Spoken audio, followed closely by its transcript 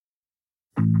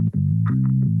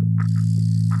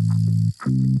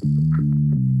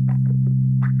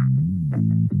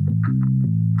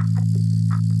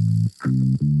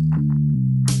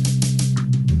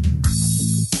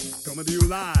Coming to you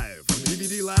live from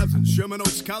EVD Labs in Sherman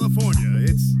Oaks, California.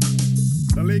 It's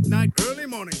the Late Night Early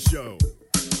Morning Show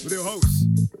with your host,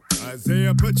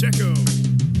 Isaiah Pacheco,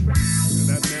 and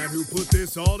that man who put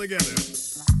this all together,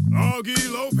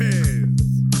 Augie Lopez.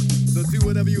 So do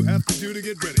whatever you have to do to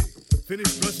get ready.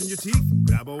 Finish brushing your teeth,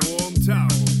 grab a warm towel.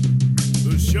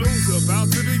 The show's about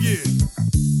to begin.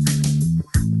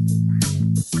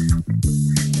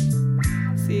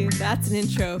 See, that's an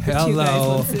intro for Hello, two guys,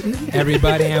 one city.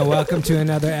 everybody, and welcome to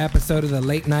another episode of the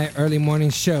Late Night Early Morning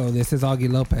Show. This is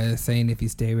Augie Lopez saying, if you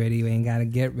stay ready, you ain't got to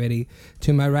get ready.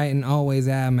 To my right and always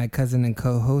I have my cousin and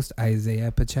co-host,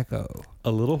 Isaiah Pacheco.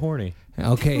 A little horny.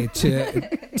 Okay,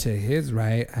 to his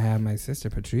right, I have my sister,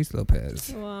 Patrice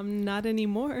Lopez. Well, I'm not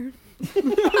anymore.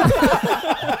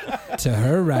 To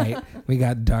her right, we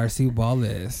got Darcy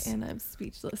Wallace. And I'm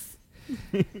speechless.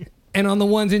 And on the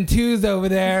ones and twos over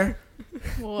there,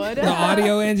 What the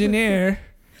audio engineer,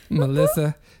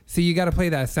 Melissa. See, you got to play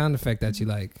that sound effect that you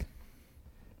like.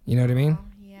 You know what I mean?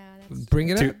 Yeah, that's Bring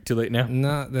it up. Too late now.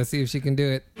 No, let's see if she can do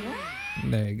it.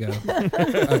 There you go.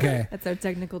 Okay. That's our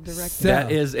technical director. So-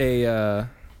 That is a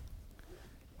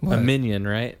What? minion,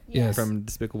 right? Yes. From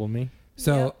Despicable Me.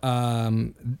 So,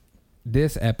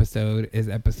 this episode is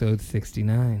episode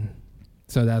 69.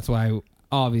 So that's why,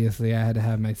 obviously, I had to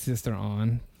have my sister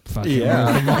on. Fucking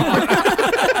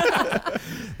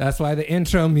That's why the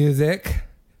intro music.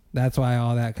 That's why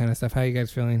all that kind of stuff. How you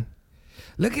guys feeling?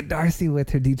 Look at Darcy with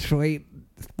her Detroit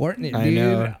sporting it, dude. I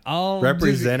know. All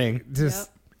Representing. Just.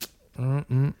 So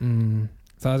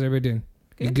how's everybody doing?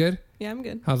 Good. You good? Yeah, I'm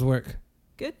good. How's work?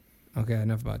 Good. Okay,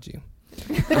 enough about you.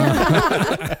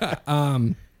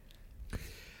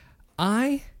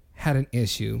 I had an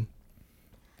issue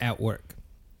at work.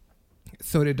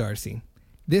 So did Darcy.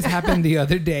 This happened the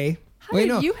other day. How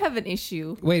did you have an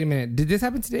issue Wait a minute. Did this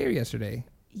happen today or yesterday?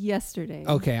 yesterday?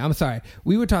 Okay, I'm sorry.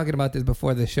 We were talking about this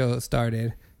before the show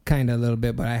started, kind of a little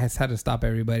bit, but I had to stop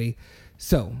everybody.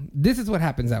 So this is what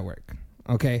happens at work.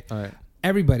 Okay? All right.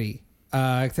 Everybody,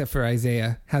 except for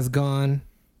Isaiah, has gone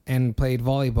and played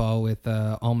volleyball with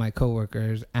all my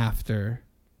coworkers after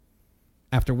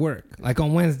work. Like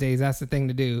on Wednesdays, that's the thing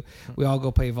to do. We all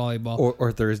go play volleyball.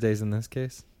 Or Thursdays in this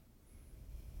case.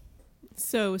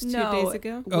 So it was 2 No. days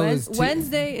ago? Oh, it was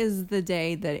Wednesday is the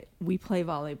day that we play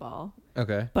volleyball.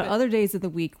 Okay. But other days of the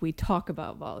week, we talk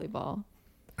about volleyball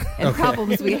and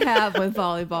problems we have with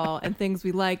volleyball and things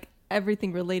we like,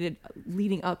 everything related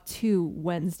leading up to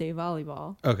Wednesday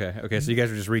volleyball. Okay. So you guys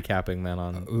were just recapping then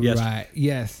on Right.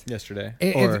 Yes. yesterday.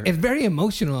 It's very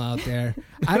emotional out there.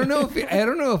 I don't know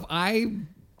if I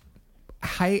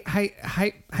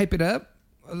hype it up.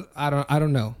 I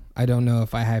don't know. I don't know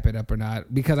if I hype it up or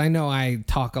not, because I know I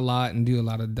talk a lot and do a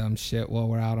lot of dumb shit while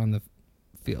we're out on the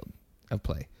field of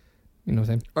play. You know what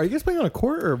I'm saying? Are you guys playing on a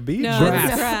court or a beach? No, Or-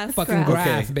 it's grass. Fucking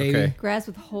grass, Okay, baby. okay. Grass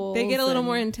with holes. They get a little and-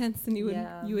 more intense than you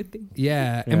Yeah. would think.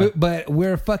 Yeah. Yeah. But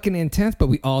we're fucking intense, but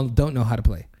we all don't know how to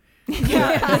play.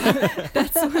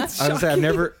 That's what's I was shocking.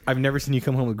 say I've never seen you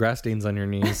come home with grass stains on your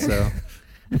knees. So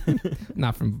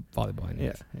Not from volleyball.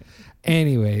 Anyways. yeah.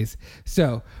 Anyways,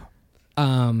 so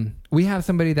we have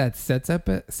somebody that sets up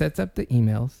the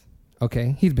emails.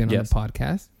 Okay, he's been on Yes. the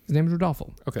podcast. His name is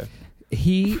Rodolfo. Okay.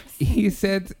 He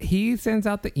sends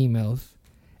out the emails,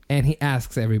 and he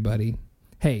asks everybody,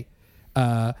 "Hey,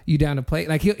 you down to play?"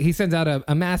 Like he sends out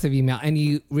a massive email, and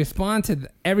you respond to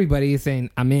everybody saying,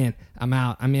 "I'm in, I'm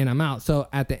out, I'm in, I'm out." So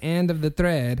at the end of the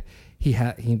thread, he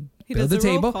builds does a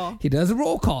a roll table. call. He does a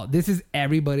roll call. This is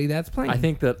everybody that's playing. I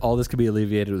think that all this could be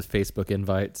alleviated with Facebook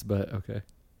invites, but okay.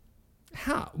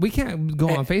 How? We can't go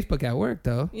on Facebook at work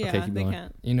though. Yeah, Okay, keep they going.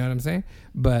 can't. You know what I'm saying?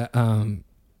 But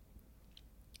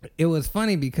it was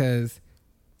funny because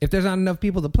if there's not enough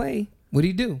people to play, what do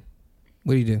you do?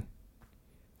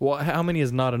 Well, how many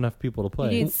is not enough people to You play?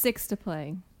 need 6 to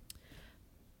play.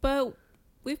 But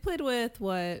we've played with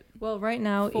what? Well, right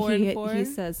now 4 and he 4?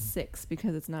 says 6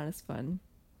 because it's not as fun.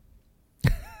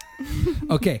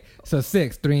 Okay, so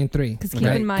 6, 3 and 3. Because keep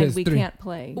in mind, we can't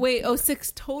play. Wait,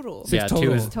 6 total. Six Yeah, total.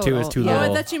 two is too Yeah. Oh, I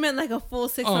little. thought you meant like a full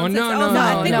 6 Oh, on 6. no, I no, was like,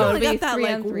 I no, think no, we only it'd be got that 3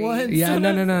 like and 3. once. Yeah,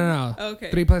 no.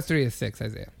 Okay. 3 plus 3 is 6,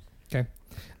 Isaiah. Okay.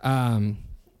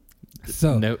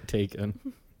 So Note taken.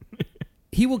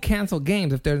 he will cancel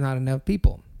games if there's not enough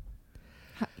people.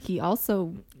 He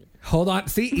also... Hold on.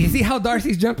 You see how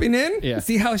Darcy's jumping in? Yeah.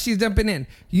 See how she's jumping in?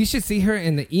 You should see her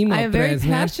in the email I am very threads,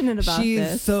 man. passionate about She's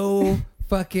this. so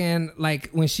fucking, like,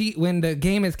 when the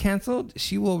game is canceled,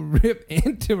 she will rip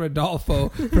into Rodolfo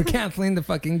for canceling the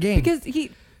fucking game. Because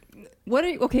he...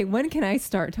 when can I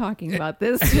start talking about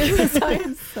this?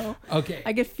 Okay.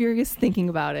 I get furious thinking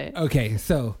about it. Okay,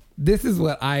 so this is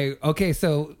what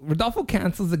so Rodolfo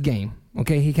cancels the game.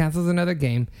 Okay, he cancels another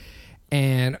game.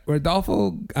 And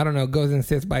Rodolfo, I don't know, goes and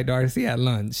sits by Darcy at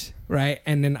lunch, right?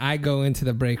 And then I go into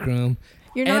the break room.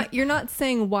 You're not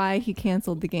saying why he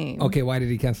canceled the game. Okay, why did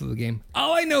he cancel the game?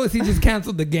 All I know is he just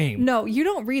canceled the game. No, you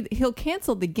don't read. He'll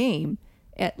cancel the game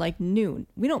at like noon.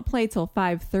 We don't play till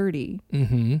 5:30.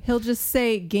 Mm-hmm. He'll just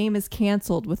say game is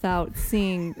canceled without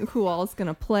seeing who all is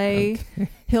gonna play. Okay.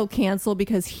 He'll cancel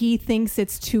because he thinks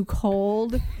it's too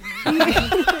cold.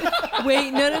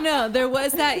 Wait, no. There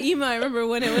was that email. I remember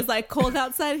when it was like cold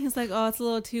outside. He's like, "Oh, it's a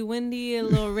little too windy, a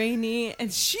little rainy,"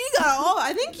 and she got all.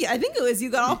 I think it was you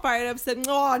got all fired up. Said,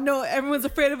 "Oh no, everyone's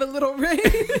afraid of a little rain."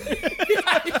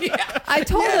 I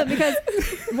told him because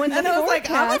when the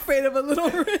forecast, I'm afraid of a little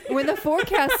rain. When the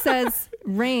forecast says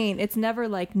rain, it's never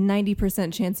like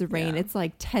 90% chance of rain. Yeah. It's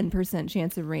like 10%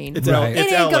 chance of rain. It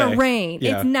ain't gonna rain.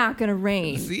 Yeah. It's not gonna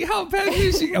rain. See how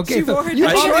passionate she? Okay, she wore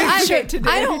her shirt today.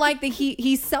 I don't like that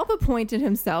he self-appointed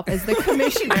himself as the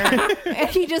commissioner, and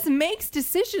he just makes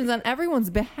decisions on everyone's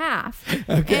behalf.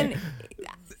 Okay. And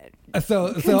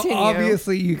So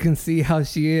obviously you can see how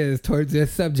she is towards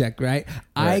this subject, right?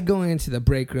 I go into the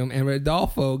break room and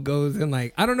Rodolfo goes in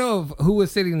like, I don't know who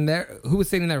was sitting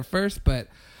there first, but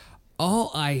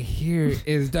all I hear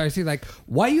is Darcy like,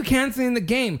 "Why are you canceling the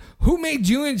game? Who made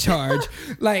you in charge?"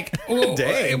 Like, what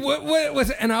was?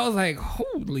 And I was like,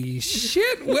 "Holy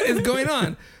shit, what is going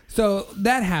on?" So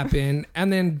that happened,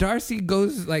 and then Darcy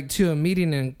goes like to a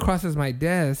meeting and crosses my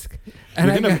desk.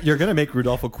 And you're gonna make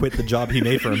Rodolfo quit the job he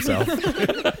made for himself.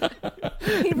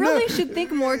 He really should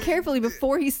think more carefully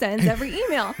before he sends every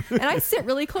email. And I sit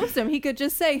really close to him. He could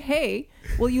just say, "Hey,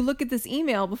 will you look at this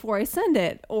email before I send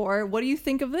it?" Or, "What do you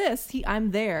think of this?"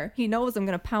 I'm there. He knows I'm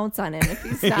going to pounce on him if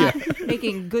he's not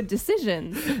making good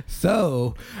decisions.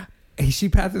 So she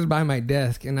passes by my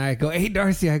desk and I go, "Hey,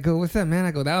 Darcy," I go, "What's up, man?"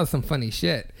 I go, "That was some funny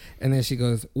shit." And then she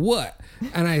goes, "What?"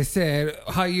 And I said,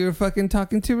 "How you're fucking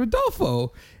talking to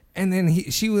Rodolfo." And then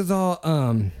she was all,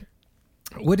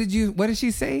 what did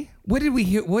she say? What did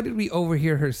we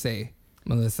overhear her say,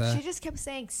 Melissa? She just kept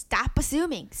saying, "Stop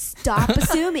assuming. Stop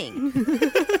assuming."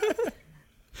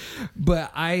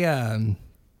 But I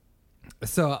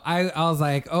was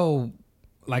like, "Oh,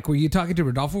 like, were you talking to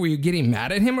Rodolfo? Were you getting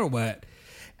mad at him or what?"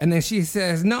 And then she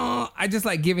says, "No, I just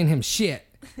like giving him shit."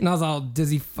 And I was all, "Does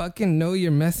he fucking know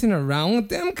you're messing around with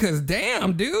them? Cause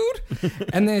damn, dude."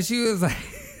 And then she was like,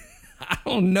 "I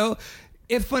don't know."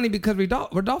 It's funny because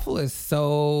Rodolfo is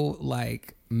so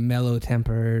like mellow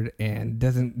tempered and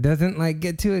doesn't like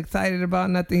get too excited about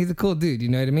nothing. He's a cool dude, you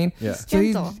know what I mean? Yeah. So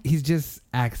he's just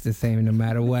acts the same no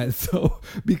matter what. So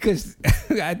because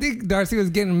I think Darcy was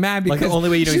getting mad because like the only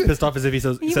way you know he's pissed off is if he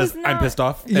says "I'm pissed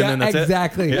off," and then that's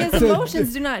exactly. it. His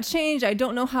emotions do not change. I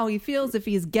don't know how he feels, if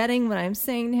he's getting what I'm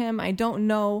saying to him. I don't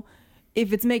know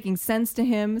if it's making sense to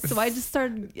him. So I just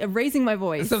started raising my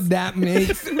voice. So that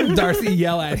makes Darcy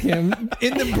yell at him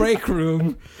in the break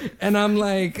room. And I'm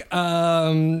like,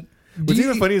 what's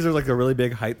even funny is there's like a really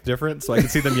big height difference, so I can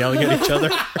see them yelling at each other.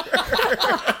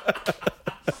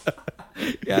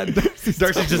 Yeah,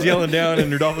 Darcy's just yelling down and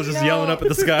Rodolfo's just yelling up at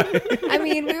the sky. I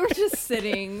mean, we were just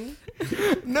sitting.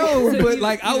 No, but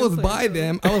like I was by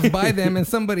them and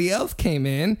somebody else came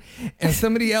in and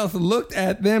somebody else looked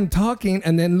at them talking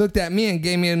and then looked at me and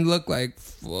gave me a look like,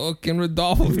 fucking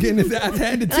Rodolfo's getting his ass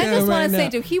handed to him. And I just want to say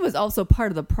too, he was also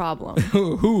part of the problem.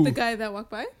 Who? The guy that walked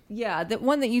by? Yeah, the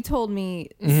one that you told me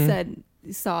said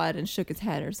saw it and shook his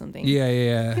head or something.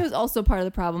 Yeah. He was also part of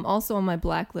the problem, also on my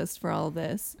blacklist for all of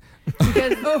this.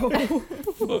 Because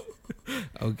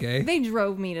okay. They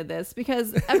drove me to this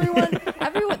because everyone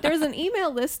there's an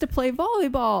email list to play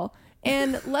volleyball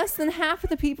and less than half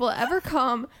of the people ever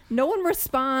come. No one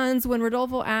responds when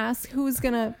Rodolfo asks who's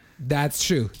gonna. That's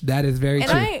true. That is very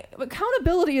true. And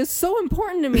accountability is so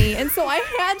important to me. And so I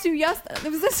had to,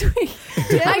 it was this week.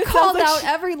 I called out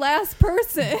every last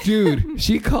person. Dude,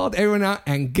 she called everyone out,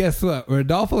 and guess what?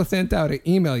 Rodolfo sent out an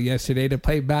email yesterday to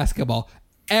play basketball.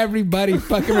 Everybody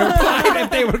fucking replied if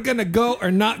they were going to go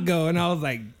or not go. And I was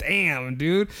like, damn,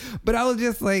 dude. But I was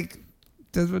just like,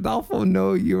 does Rodolfo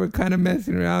know you were kind of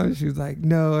messing around? And she was like,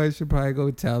 no, I should probably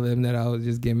go tell them that I was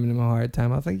just giving them a hard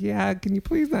time. I was like, yeah, can you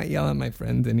please not yell at my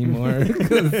friends anymore?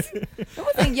 It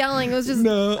wasn't yelling. It was just,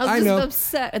 I was just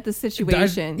upset at the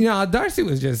situation. Darcy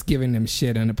was just giving them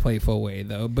shit in a playful way,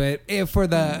 though. But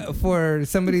for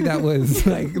somebody that was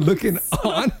like looking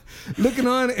on,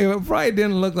 it probably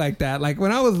didn't look like that. Like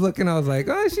when I was looking, I was like,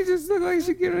 oh, she just looked like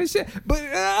she giving a shit. But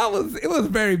it was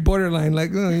very borderline.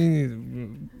 Like, oh, you need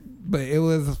to but it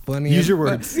was funny. Use your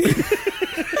words.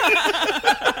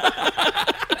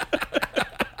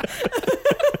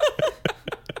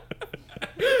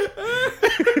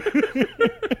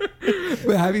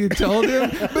 But have you told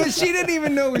him? But she didn't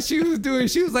even know what she was doing.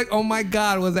 She was like, "Oh my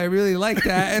God, was I really like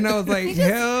that?" And I was like,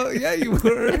 "Hell yeah, you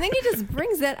were." And then he just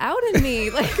brings that out in me.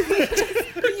 Like,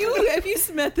 If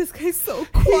you met this guy so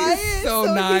quiet, He's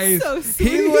so nice. He's so sweet.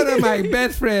 He's one of my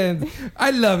best friends.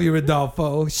 I love you,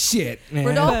 Rodolfo. Shit, man.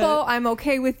 Rodolfo, I'm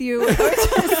okay with you.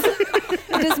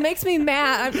 It just makes me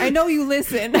mad. I know you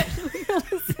listen. You're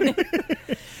listening.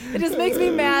 It just makes me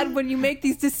mad when you make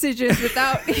these decisions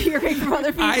without hearing from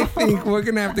other people. I think we're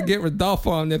gonna have to get Rodolfo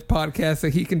on this podcast so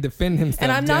he can defend himself.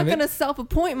 And I'm not damn going to it.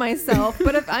 self-appoint myself,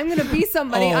 but if I'm going to be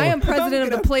somebody, I am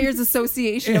president of the Players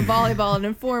Association of Volleyball and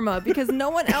Informa because no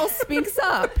one else speaks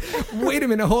up. Wait a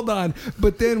minute, hold on.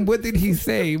 But then what did he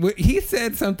say? He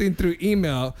said something through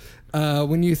email.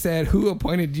 When you said who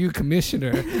appointed you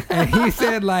commissioner, and he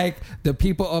said like the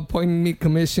people appointed me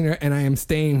commissioner and I am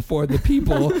staying for the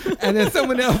people, and then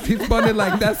someone else responded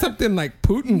like that's something like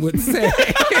Putin would say.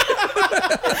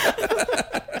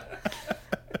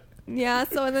 Yeah,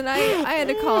 so then I had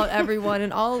to call out everyone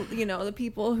and all, the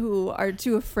people who are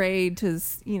too afraid to,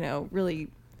 really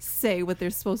say what they're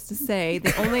supposed to say.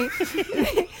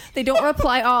 They don't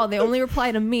reply all. They only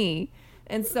reply to me.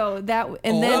 And so then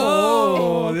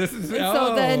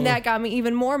that got me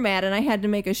even more mad, and I had to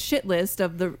make a shit list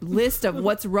of the list of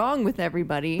what's wrong with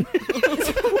everybody.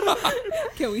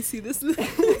 Can we see this?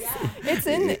 It's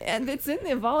in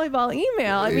the volleyball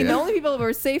email. I mean, the only people who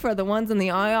are safe are the ones in the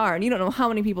IR, and you don't know how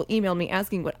many people emailed me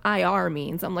asking what IR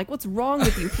means. I'm like, what's wrong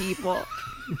with you people?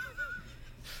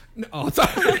 Oh,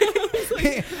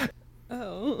 sorry.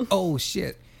 Oh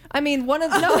shit. I mean, Cut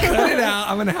it out.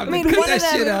 I'm gonna have to cut that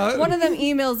shit out. One of them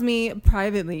emails me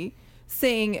privately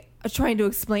saying, trying to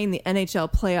explain the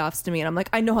NHL playoffs to me, and I'm like,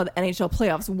 I know how the NHL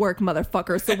playoffs work,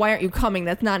 motherfucker. So why aren't you coming?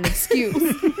 That's not an excuse.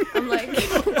 I'm like,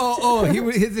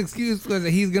 his excuse was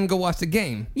that he's gonna go watch the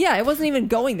game. yeah, I wasn't even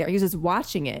going there. He was just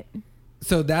watching it.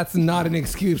 So that's not an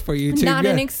excuse for you to Not go.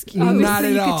 an excuse. Not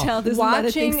at you all. could tell there's a lot of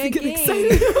Watching things to a get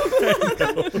game.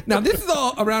 excited. Now this is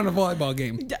all around a volleyball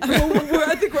game.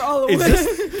 I think we're all aware.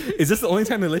 Is this the only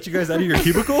time they let you guys out of your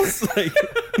cubicles? Like,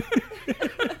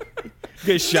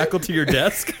 you guys shackled to your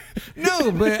desk?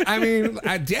 No, but I mean,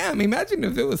 damn! Imagine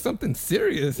if it was something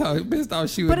serious. How pissed off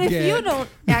she would But if get. you don't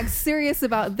act serious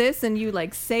about this and you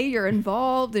like say you're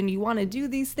involved and you want to do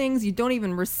these things, you don't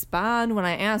even respond when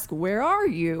I ask, where are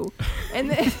you?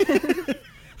 And then,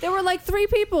 there were like 3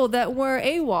 people that were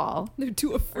AWOL. They're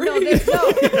too afraid. No, they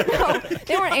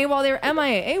weren't AWOL. They were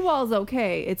MIA. AWOL is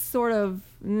okay. It's sort of,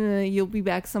 you'll be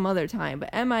back some other time.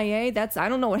 But MIA, I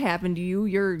don't know what happened to you.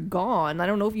 You're gone. I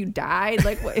don't know if you died.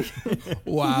 Like, what?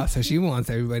 Wow, so she wants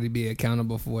everybody to be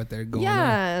accountable for what they're going on.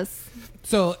 Yes.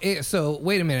 So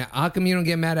wait a minute. How come you don't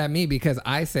get mad at me because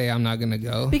I say I'm not gonna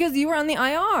go? Because you were on the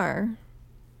IR.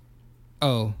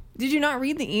 Oh. Did you not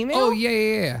read the email? Oh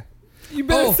yeah. You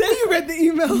better say you read the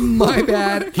email. My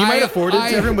bad. He might have forwarded it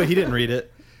to everyone, but he didn't read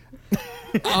it.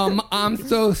 I'm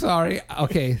so sorry.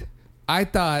 Okay, I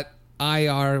thought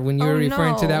IR when you were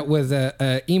referring to no. that was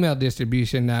a email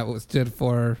distribution that stood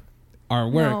for our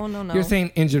work. No. You're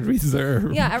saying injured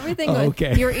reserve. Yeah, everything.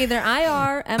 Okay. You're either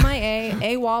IR, MIA,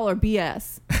 AWOL, or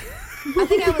BS. I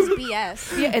think I was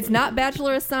BS. Yeah, it's not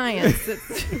Bachelor of Science.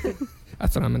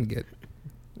 That's what I'm gonna get.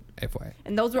 FYI.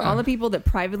 And those were all the people that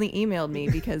privately emailed me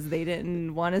because they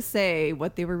didn't want to say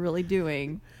what they were really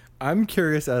doing. I'm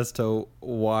curious as to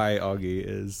why Augie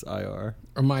is IR.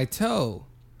 Or my toe.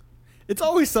 It's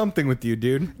always something with you,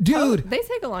 dude. Dude. They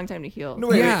take a long time to heal. No,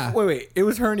 wait, Yeah. wait. It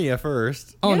was hernia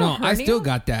first, Oh You no, had a I still hernia?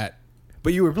 got that.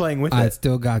 but you were playing with I it.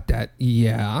 still got that.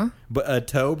 Yeah. But a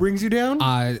toe brings you down?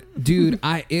 Dude,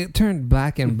 it turned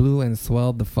black and blue and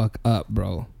swelled the fuck up,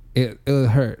 bro. It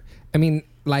hurt. I mean,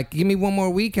 like, give me one more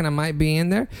week and I might be in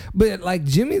there. But like,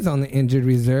 Jimmy's on the injured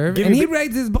reserve, and he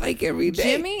rides his bike every day.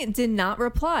 Jimmy did not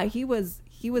reply. He was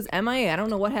MIA. I don't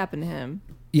know what happened to him.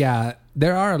 Yeah,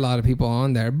 there are a lot of people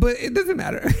on there, but it doesn't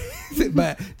matter.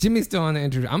 But Jimmy's still on the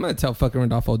injured. I'm gonna tell fucking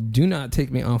Rodolfo, do not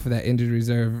take me off of that injured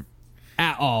reserve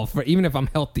at all. For even if I'm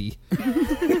healthy,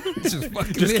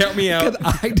 Just count me out.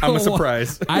 I'm a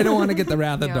surprise. I don't want to get the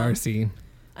wrath of Yeah. Darcy.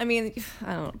 I mean,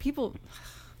 I don't know. People.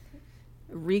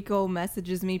 Rico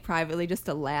messages me privately just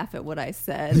to laugh at what I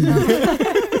said. I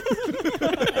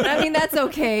mean, that's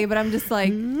okay, but I'm just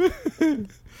like.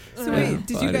 So wait,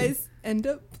 did you Funny. guys end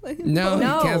up playing? No,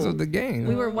 No. he canceled the game.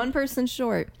 We were one person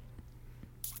short.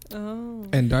 Oh.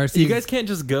 And Darcy. You guys can't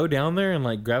just go down there and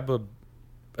like grab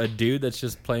a a dude that's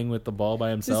just playing with the ball by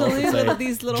There's himself. only and say,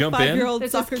 these little "Jump in." 5-year-old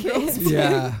There's just soccer kids. girls.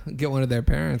 Yeah, get one of their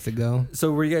parents to go.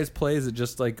 So where you guys play, is it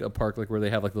just like a park, like where they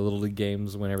have like the little league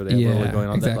games whenever they have little league going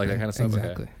on, exactly, like that kind of stuff?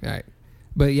 Exactly. Okay. Right.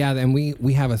 But yeah, then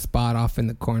we have a spot off in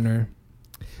the corner.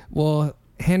 Well,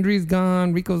 Henry's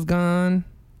gone, Rico's gone,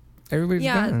 everybody's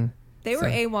gone. They were So-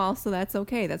 AWOL, so that's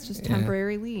okay. That's just Yeah.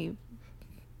 temporary leave.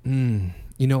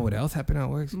 You know what else happened at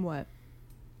work? What?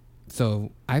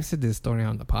 So I've said this story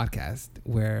on the podcast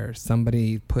where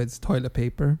somebody puts toilet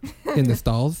paper in the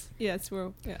stalls. Yeah,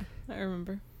 I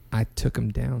remember. I took them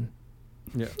down.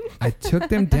 Yeah. I took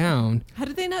them down How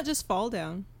did they not just fall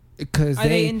down? because Are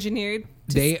they engineered?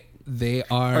 they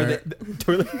are Are they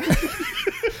toilet?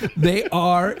 they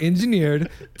are engineered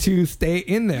to stay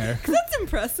in there. That's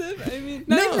impressive. I mean,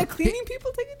 not No, even the cleaning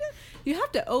people take it down. You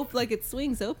have to open like it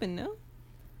swings open, no?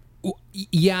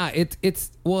 Yeah,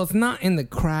 it's not in the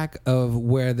crack of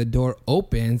where the door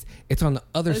opens. It's on the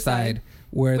other Other side. side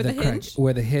where With the the crack, hinge?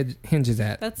 where the hinge is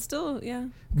at. That's still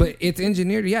But it's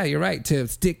engineered, yeah, you're right, to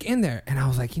stick in there. And I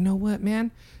was like, you know what,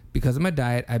 man? Because of my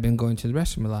diet, I've been going to the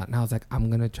restroom a lot. And I was like, I'm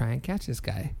going to try and catch this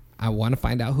guy. I want to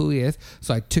find out who he is.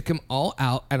 So I took him all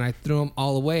out and I threw him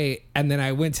all away. And then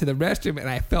I went to the restroom and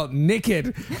I felt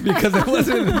naked because it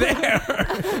wasn't there.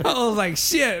 I was like,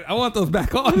 shit, I want those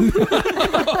back on.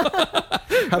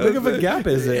 How big of a gap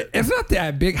is it? It's not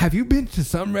that big. Have you been to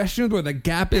some restrooms where the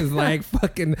gap is like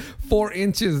fucking 4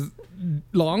 inches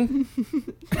long?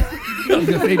 I was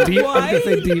gonna say deep. I was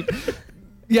gonna say deep.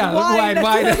 Yeah,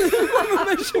 wide.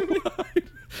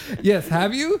 Yes,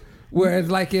 have you? Where it's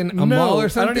like in a mall or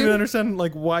something? I don't even understand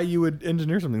like why you would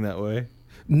engineer something that way.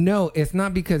 No, it's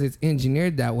not because it's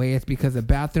engineered that way. It's because the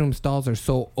bathroom stalls are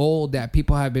so old that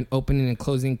people have been opening and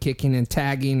closing, kicking and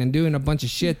tagging and doing a bunch of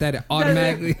shit that it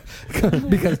automatically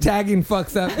because tagging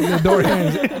fucks up the door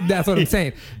hinge. That's what I'm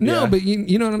saying. No, Yeah. but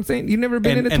you know what I'm saying? You've never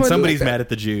been in a And toilet somebody's like that? mad at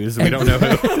the Jews. We don't know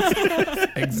who.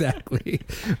 Exactly.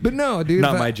 But no, dude.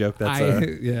 Not but my joke. That's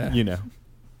yeah. you know,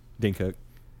 Dane Cook.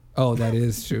 Oh, that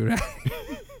is true, right?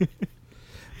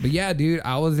 But yeah, dude,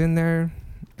 I was in there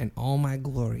in all my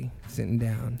glory, sitting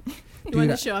down. You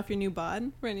want to show off your new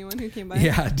bod for anyone who came by?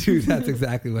 Yeah, dude, that's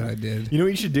exactly what I did. You know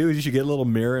what you should do is you should get a little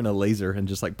mirror and a laser and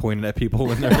just like point it at people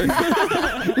when they're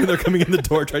when they're coming in the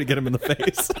door, try to get them in the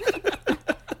face.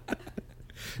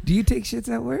 Do you take shits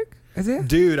at work? Is it?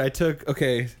 Dude, I took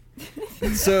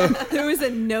so There was a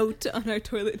note on our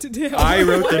toilet today. I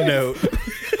wrote the note.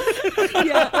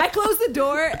 Yeah, I closed the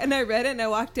door and I read it and I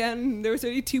walked down and there was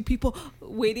already 2 people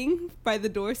waiting by the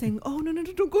door saying, "Oh no,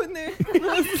 don't go in there."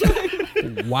 I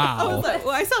was Wow. like,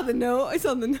 well, I saw the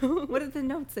note. What did the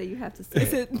note say you have to say? It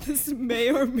said, "This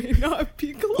may or may not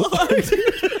be clogged."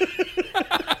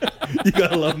 You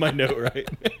gotta love my note, right?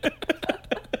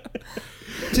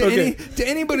 To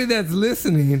anybody that's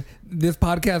listening this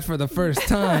podcast for the first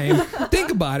time,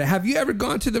 think about it. Have you ever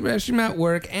gone to the restroom at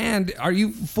work, and are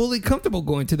you fully comfortable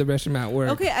going to the restroom at work?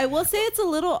 Okay, I will say it's a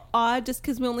little odd just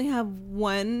because we only have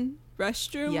one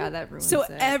restroom. Yeah, that ruins so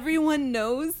it. everyone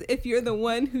knows if you're the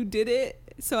one who did it.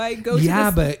 So I go to Yeah,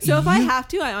 the, but so if I you- have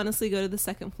to, I honestly go to the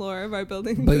second floor of our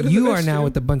building. go But to the you are now restroom.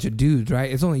 with a bunch of dudes,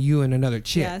 right? It's only you and another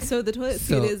chick. Yeah, so the toilet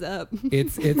So- seat is up.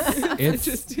 It's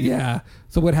Interesting. yeah.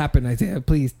 So what happened, Isaiah?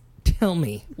 Please tell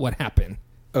me what happened.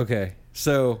 Okay,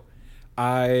 so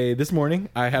this morning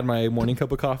I had my morning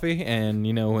cup of coffee, and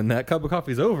you know when that cup of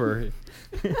coffee's over,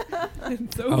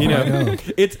 It's so Oh, you I know, know.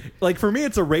 it's like for me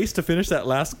it's a race to finish that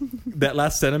last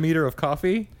centimeter of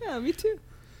coffee. Yeah, me too.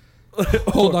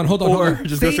 Hold on. or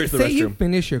just go straight to the say you restroom.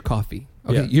 finish your coffee.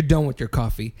 Okay, Yeah. you're done with your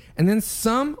coffee. And then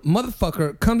some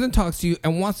motherfucker comes and talks to you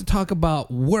and wants to talk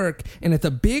about work, and it's a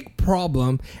big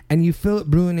problem, and you feel it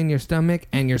brewing in your stomach,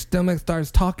 and your stomach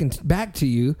starts talking back to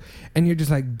you, and you're just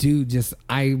like, dude,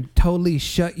 I totally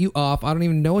shut you off. I don't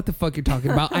even know what the fuck you're talking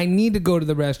about. I need to go to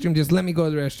the restroom. Just let me go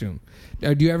to the restroom.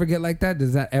 Do you ever get like that?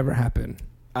 Does that ever happen?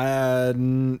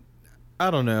 I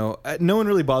don't know. No one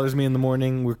really bothers me in the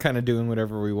morning. We're kind of doing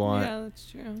whatever we want. Yeah, that's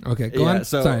true. Okay, go on.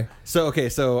 Sorry.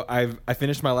 So I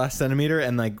finished my last centimeter,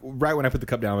 and like right when I put the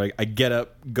cup down, like I get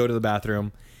up, go to the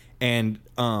bathroom, and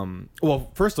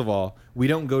well, first of all, we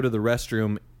don't go to the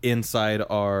restroom inside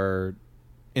our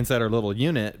little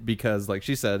unit because, like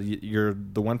she said, you're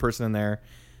the one person in there.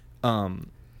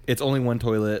 It's only one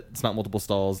toilet. It's not multiple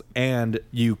stalls, and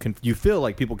you feel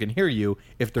like people can hear you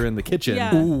if they're in the kitchen.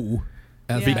 Yeah. Ooh.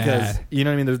 That's Yeah. Because bad. you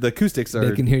know what I mean. There's the acoustics are.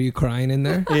 They can hear you crying in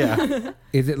there. Yeah.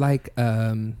 Is it like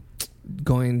taking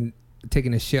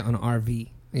a shit on an RV?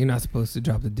 You're not supposed to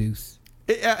drop the deuce.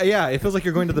 Yeah, it feels like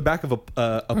you're going to the back of a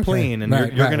Okay. plane, and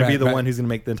Right, you're right, going to be right, the right. one who's going to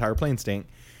make the entire plane stink.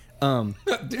 The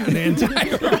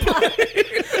entire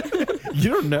You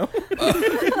don't know.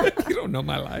 You don't know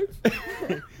my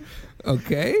life.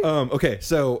 Okay. Okay,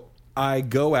 so I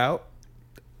go out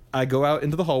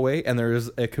into the hallway, and there's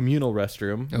a communal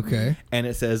restroom. Okay. And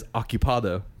it says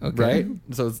occupado. Okay. Right?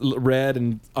 So it's red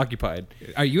and occupied.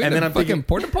 Are you in and a then I'm fucking thinking,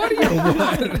 porta potty or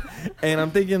what? and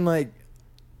I'm thinking like,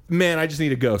 man, I just need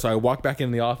to go. So I walk back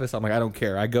in the office. I'm like, I don't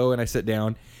care. I go and I sit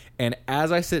down. And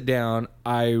as I sit down,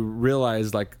 I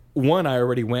realize like, one, I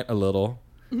already went a little.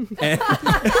 And,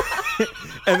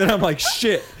 and then I'm like,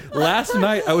 shit. Last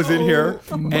night I was in here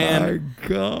and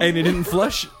it didn't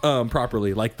flush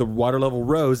properly. Like the water level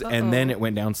rose and then it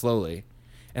went down slowly.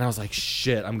 And I was like,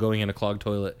 shit, I'm going in a clogged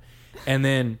toilet. And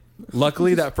then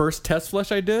luckily that first test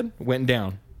flush I did went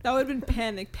down. That would have been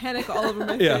panic all over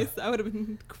my Yeah. face. I would have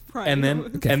been crying. And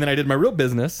then I did my real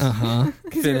business. Uh-huh.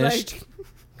 Finished.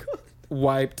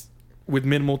 Wiped with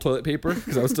minimal toilet paper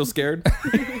because I was still scared.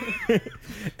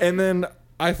 And then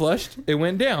I flushed. It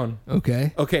went down.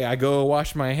 Okay. Okay, I go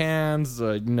wash my hands,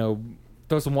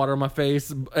 throw some water on my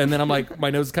face, and then I'm like, my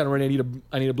nose is kind of running.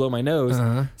 I need to blow my nose.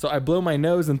 Uh-huh. So I blow my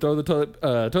nose and throw the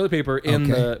toilet paper in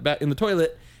the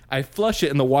toilet. I flush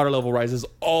it, and the water level rises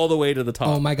all the way to the top.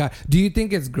 Oh my god. Do you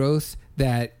think it's gross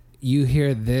that you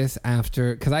hear this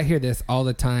after? Because I hear this all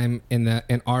the time in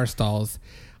our stalls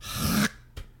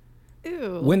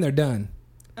Ew. when they're done.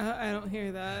 I don't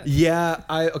hear that. Yeah,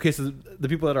 so the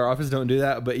people at our office don't do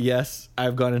that, but yes,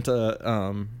 I've gone into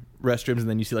restrooms and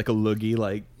then you see like a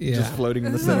loogie just floating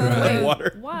in the center of Right. the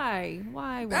water. Why?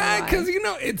 Because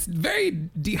it's very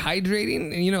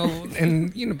dehydrating,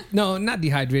 and no, not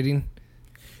dehydrating.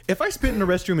 If I spit in a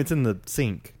restroom, it's in the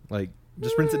sink. Like,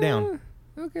 just rinse it down.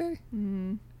 Okay.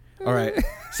 All right.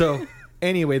 So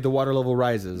anyway, the water level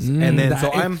rises, and then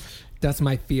that's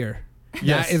my fear.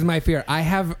 Yes. That is my fear. I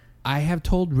have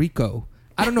told Rico,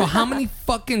 I don't know how many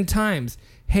fucking times,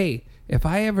 hey, if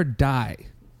I ever die,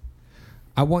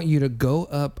 I want you to go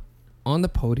up on the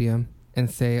podium and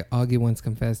say Augie once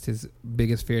confessed his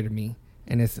biggest fear to me,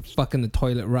 and it's fucking the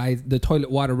toilet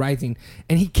water rising,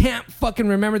 and he can't fucking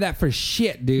remember that for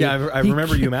shit, dude. Yeah, I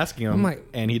remember you asking him, I'm like,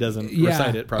 and he doesn't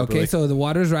recite it properly. Okay, so the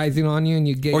water's rising on you, and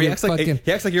you get or he your acts fucking.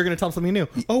 like you're going to tell him something new.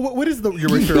 Oh, what is your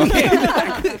research?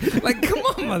 Like, come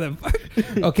on,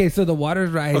 motherfucker. Okay, so the water's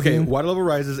rising. Okay, water level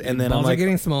rises, and then balls I'm like, are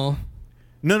getting small.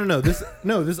 No. This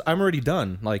I'm already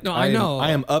done. Like, No, I know. I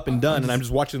am up and done, and I'm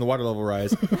just watching the water level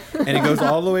rise, and it goes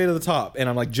all the way to the top, and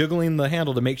I'm like jiggling the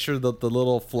handle to make sure that the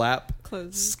little flap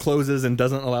closes and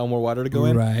doesn't allow more water to go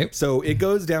in. Right. So it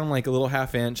goes down like a little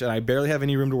half inch, and I barely have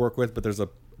any room to work with. But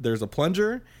there's a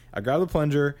plunger. I grab the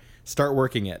plunger, start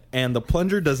working it, and the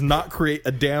plunger does not create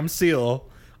a damn seal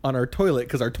on our toilet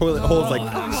because our toilet holds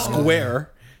like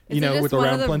square. Is it just with a one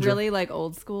round of the plunger. really like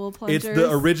old school plungers? It's the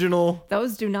original.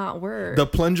 Those do not work. The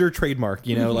plunger trademark, like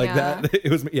Yeah. that. It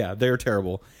was, they're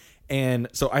terrible. And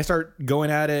so I start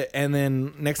going at it, and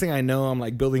then next thing I know, I'm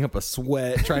like building up a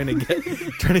sweat trying to get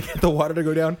the water to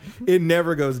go down. It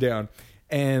never goes down.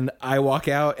 And I walk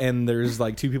out, and there's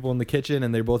like two people in the kitchen,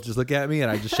 and they both just look at me, and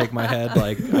I just shake my head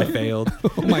like I failed.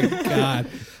 Oh my god.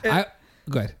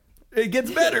 Go ahead. It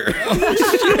gets better.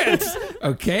 Shit.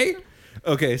 Okay.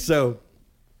 Okay, so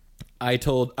I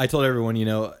told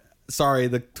everyone, sorry,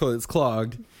 the toilet's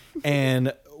clogged,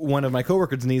 and one of my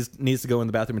coworkers needs to go in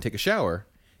the bathroom and take a shower,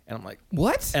 and I'm like,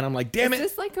 What? and I'm like, damn Is it.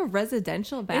 this like a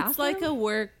residential bathroom? It's like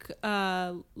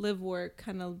a live work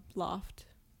kind of loft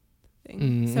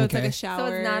thing. So it's like okay. a shower.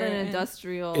 So it's not an and-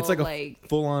 industrial. It's like a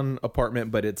full-on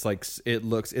apartment, but it's like it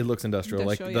looks industrial.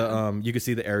 Like Industrial, you can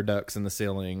see the air ducts in the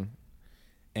ceiling,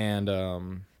 and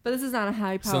But this is not a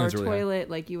high power Sounds really high. toilet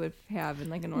like you would have in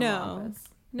like a normal No. office.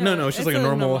 no, it's just like a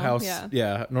normal house.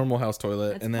 Yeah. Normal house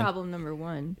toilet, That's and then problem number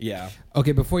one. yeah,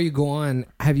 Okay, before you go on,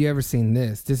 have you ever seen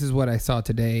this? This is what I saw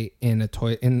today in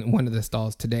in one of the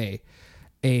stalls today.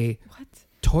 A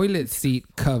toilet seat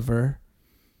cover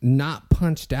not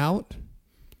punched out,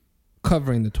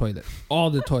 covering the toilet. All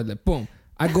the toilet. Boom.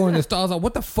 I go in the stall, I was like,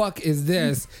 what the fuck is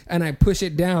this? And I push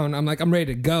it down. I'm like, I'm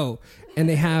ready to go. And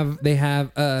they have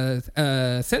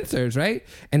sensors, right?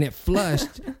 And it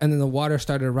flushed, and then the water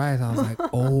started to rise. I was like,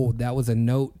 oh, that was a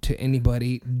note to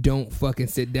anybody. Don't fucking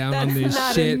sit down on this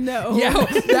not a shit. no. Yeah,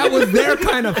 that was their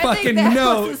kind of I fucking think that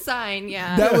note. was a sign.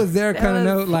 Yeah, That was their kind of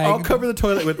note. Like, I'll cover the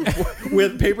toilet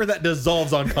with paper that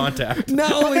dissolves on contact.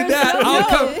 not only that,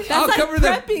 I'll That's cover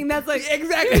like the prepping. That's like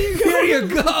exactly. Here you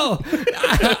go.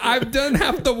 I've done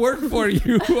half the work for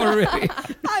you already.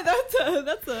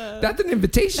 that's That's an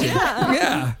invitation.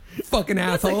 Yeah. Fucking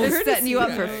assholes. they're setting you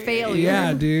up for failure.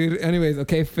 Yeah, dude. Anyways,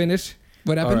 okay, finish.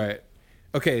 What All happened? right.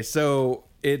 Okay, so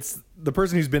it's the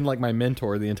person who's been like my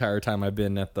mentor the entire time I've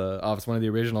been at the office, one of the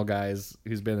original guys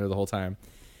who's been there the whole time.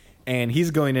 And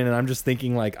he's going in, and I'm just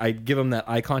thinking, like, I give him that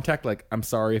eye contact, like, I'm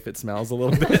sorry if it smells a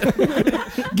little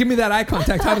bit. Give me that eye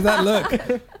contact. How does that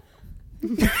look?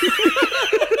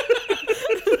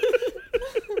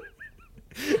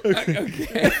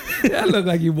 Okay. That looked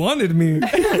like you wanted me.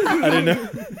 I didn't know.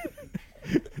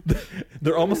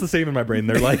 They're almost the same in my brain.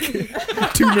 They're like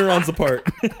 2 neurons apart.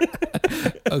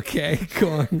 Okay, go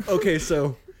on. Okay,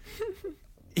 so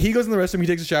he goes in the restroom, he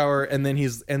takes a shower, and then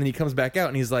he comes back out,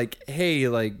 and he's like, "Hey,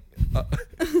 like,"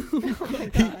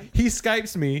 he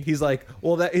Skypes me. He's like,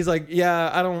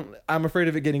 "Yeah, I'm afraid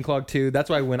of it getting clogged too. That's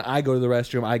why when I go to the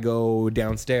restroom, I go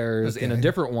downstairs in a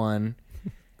different one."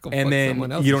 And then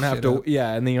you don't have to,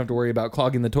 and then you don't have to worry about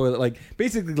clogging the toilet. Like,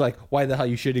 basically, like, why the hell are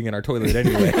you shitting in our toilet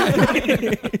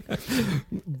anyway?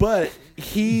 But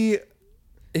he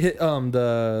hit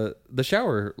the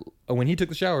shower. When he took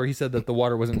the shower, he said that the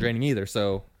water wasn't draining either.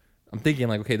 So I'm thinking,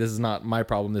 like, okay, this is not my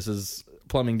problem. This is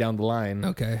plumbing down the line.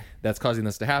 Okay, that's causing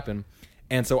this to happen.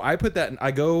 And so I put that. I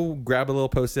go grab a little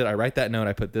Post-it. I write that note.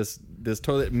 I put this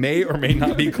toilet may or may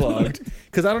not be clogged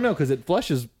because I don't know because it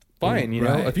flushes fine, you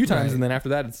know, a few times, and then after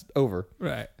that, it's over.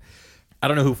 Right. I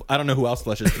don't know who else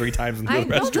flushes 3 times in the restroom,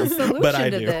 I know the solution but I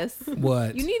to do. this.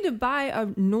 What? You need to buy a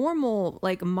normal,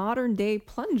 like, modern day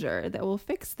plunger that will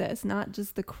fix this, not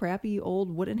just the crappy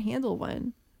old wooden handle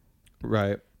one.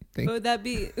 Right. Would that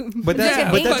be? But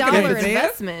that's It's like an $8 if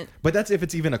investment. But that's if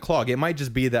it's even a clog. It might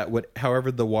just be that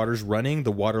however the water's running,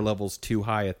 the water level's too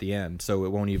high at the end, so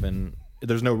it won't even.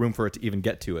 There's no room for it to even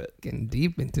get to it. Getting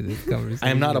deep into this conversation.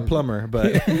 I am not a plumber,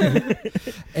 but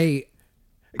hey,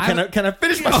 can I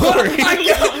finish my story? Because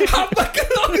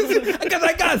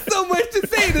I got so much to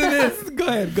say to this. Go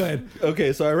ahead.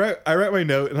 Okay, so I write my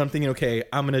note, and I'm thinking, okay,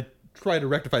 I'm gonna try to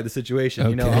rectify the situation.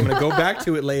 You know, Okay. I'm gonna go back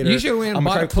to it later. You should win. I'm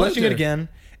gonna try flushing it plunger. again,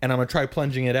 and I'm gonna try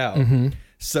plunging it out. Mm-hmm.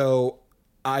 So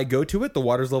I go to it. The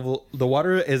water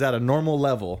is at a normal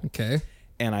level. Okay.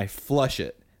 And I flush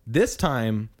it. This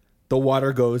time, the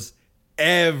water goes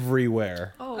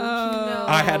everywhere. Oh, no.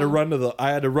 I had to run to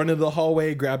the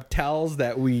hallway, grab towels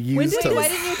that we used Why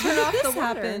didn't you turn off the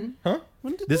water? happen? Huh?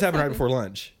 When did This happened right before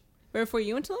lunch. Right before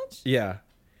you went to lunch? Yeah.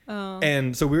 Oh.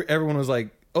 And so everyone was like,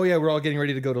 "Oh yeah, we're all getting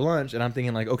ready to go to lunch," and I'm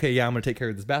thinking like, "Okay, yeah, I'm gonna take care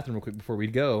of this bathroom real quick before we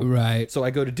go." Right. So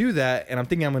I go to do that, and I'm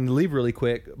thinking I'm gonna leave really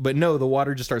quick, but no, the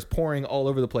water just starts pouring all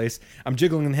over the place. I'm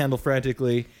jiggling the handle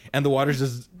frantically, and the water's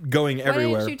just going everywhere.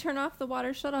 Why didn't you turn off the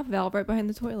water shut-off valve right behind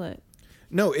the toilet?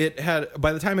 No, it had.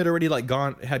 By the time it already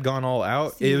gone all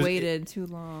out, So you waited too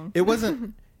long. It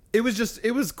wasn't. It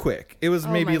was quick. It was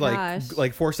Oh maybe my like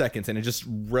gosh. 4 seconds, and it just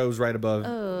rose right above the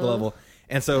level.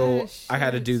 And so I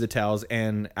had to do the towels,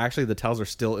 and actually the towels are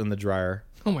still in the dryer.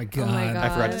 Oh my god. I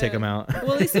forgot to take them out.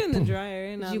 Well, at least they're in the dryer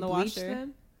and Did not you in the bleach washer.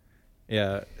 them?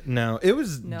 Yeah, no, it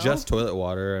was No? just toilet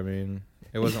water. I mean,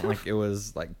 it wasn't like it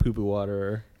was like poo-poo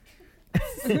water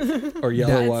or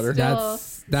yellow water. That's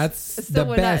Still the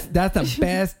would best. not- That's the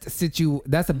best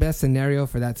That's the best scenario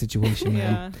for that situation,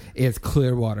 man. It's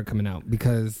clear water coming out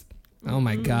because, oh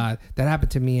my god, that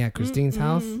happened to me at Christine's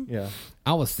house. Yeah,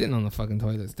 I was sitting on the fucking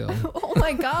toilet still. Oh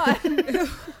my god.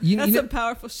 That's some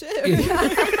powerful shit.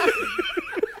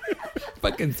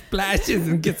 Fucking splashes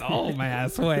and gets all my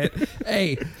ass wet.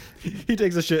 Hey, he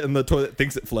takes a shit and the toilet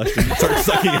thinks it flushed and starts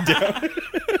sucking it down.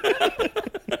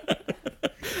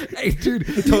 hey, dude.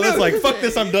 The toilet's like, fuck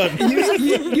this, I'm done.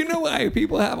 You know why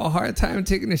people have a hard time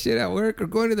taking a shit at work or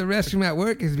going to the restroom at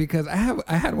work is because I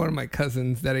had one of my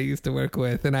cousins that I used to work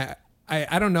with, and I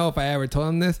don't know if I ever told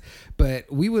him this,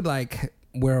 but we would like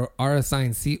where our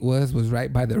assigned seat was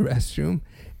right by the restroom,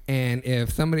 and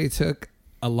if somebody took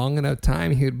a long enough time,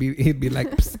 he'd be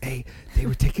like, "Psst, hey, they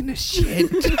were taking a shit."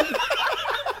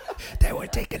 They were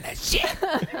taking a shit.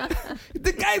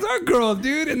 The guys are girls,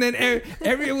 dude. And then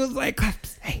everyone was like,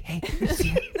 "Psst, hey, you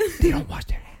see it? They don't wash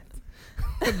their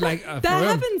hands." Like That for real.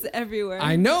 happens everywhere.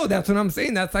 I know. That's what I'm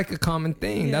saying. That's like a common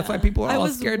thing. That's why people are all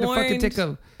scared to fucking take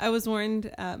a. I was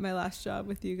warned at my last job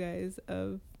with you guys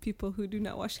of people who do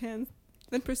not wash hands,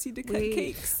 then proceed to cut Wait.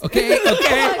 cakes. Okay.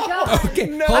 Oh my God. Okay.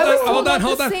 No. I was told about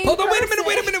Hold the on. same Wait a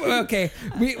person. minute. Okay.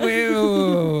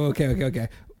 Okay.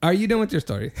 Are you done with your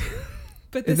story?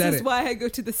 But Is this that is it? why I go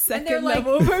to the they're second like-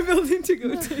 level of our building to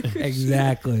go take a shit.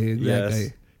 Exactly.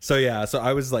 Yes. So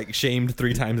I was like shamed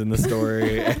 3 times in the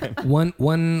story. One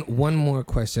more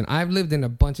question. I've lived in a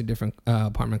bunch of different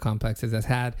apartment complexes that's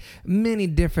had many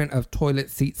different of toilet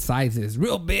seat sizes,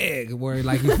 real big, where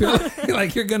like you feel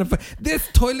like you're gonna. This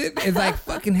toilet is like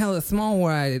fucking hella small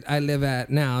where I live at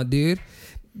now, dude.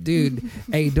 Dude,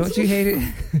 hey, don't you hate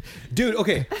it? Dude,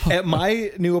 okay. At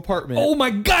my new apartment, Oh my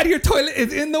God, your toilet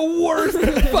is in the worst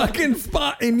fucking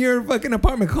spot in your fucking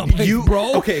apartment complex,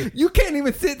 bro. Okay. You can't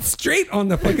even sit straight on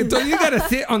the fucking toilet. You gotta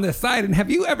sit on the side. And have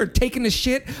you ever taken a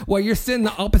shit while you're sitting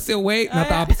the opposite way? Not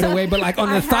the opposite way, but like on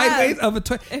the sideways of a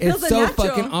toilet. It It's feels so unnatural.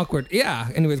 fucking awkward. Yeah.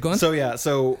 Anyways, go on.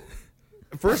 So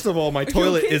first of all, my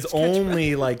toilet okay? is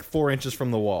only like 4 inches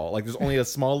from the wall. Like there's only a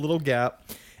small little gap.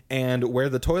 And where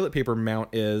the toilet paper mount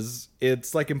is,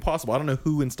 it's like impossible. I don't know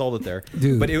who installed it there.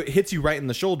 Dude. But it hits you right in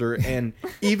the shoulder. And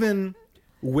even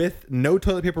with no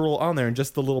toilet paper roll on there and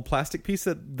just the little plastic piece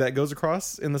that goes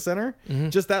across in the center,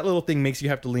 just that little thing makes you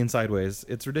have to lean sideways.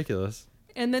 It's ridiculous.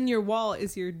 And then your wall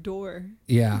is your door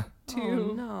Yeah.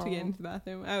 to no. to get into the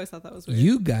bathroom. I always thought that was weird.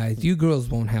 You girls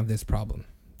won't have this problem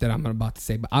that I'm about to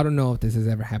say, but I don't know if this has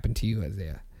ever happened to you,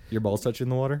 Isaiah. Your balls touching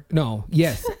the water? No,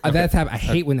 yes, that's happened. I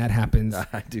hate when that happens.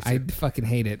 I do too. I fucking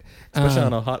hate it, Especially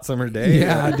on a hot summer day.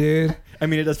 Yeah, dude. I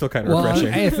mean, it does feel kind of Well,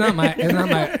 refreshing. it's not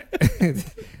my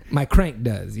my crank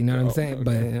does. You know what I'm saying?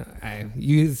 okay. But I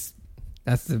use.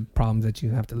 That's the problems that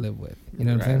you have to live with. You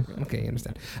know what I'm saying? Okay, you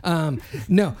understand.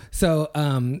 No, so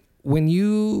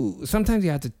when sometimes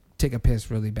you have to take a piss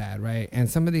really bad, right? And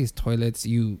some of these toilets,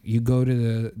 you go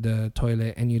to the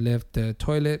toilet and you lift the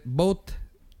toilet, both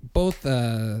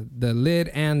the lid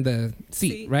and the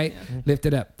seat, right? Yeah. Lift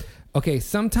it up. Okay,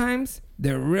 sometimes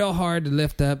they're real hard to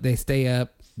lift up. They stay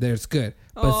up. There's good.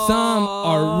 But some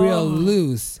are real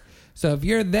loose. So if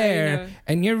you're there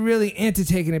and you're really into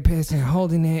taking a piss and you're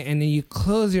holding it and then you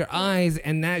close your eyes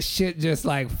and that shit just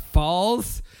like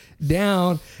falls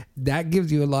down, that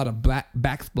gives you a lot of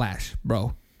backsplash,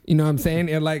 bro. You know what I'm saying?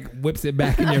 It like whips it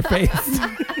back in your face.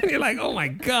 And you're like, oh my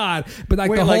God. But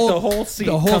like Wait, the like whole the whole seat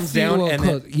comes seat down will and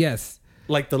close. Yes.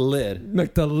 like the lid.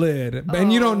 Like the lid.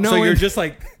 And you don't know So you're it. just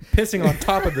like pissing on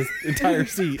top of the entire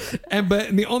seat.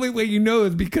 But the only way you know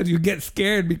is because you get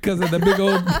scared because of the big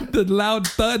old the loud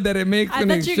thud that it makes I when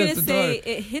thought it you were shuts gonna the say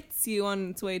door. it hits you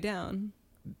on its way down.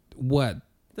 What?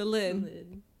 The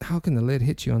lid. How can the lid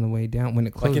hit you on the way down when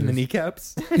it closes? Like in the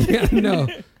kneecaps. Yeah, no.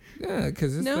 Yeah,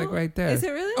 because it's No? like right there. Is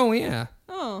it really? Oh yeah.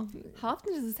 Oh, How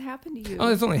often does this happen to you? Oh,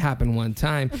 it's only happened one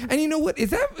time. And you know what? Is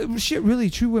that shit really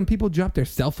true when people drop their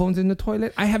cell phones in the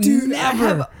toilet? I have dude, never. I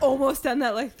have almost done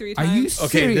that like 3 Are times. you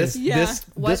Okay, serious?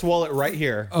 this wallet right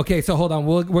here. Okay, so hold on.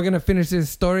 We're gonna finish this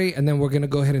story and then we're gonna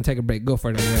go ahead and take a break. Go for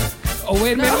it. Andrea. Oh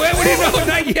wait a minute. Wait, what do you know?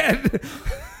 Not yet.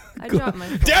 I dropped my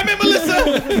phone. Damn it,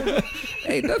 Melissa!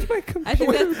 Hey, that's my I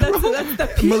think that's the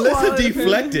pee Melissa wallet.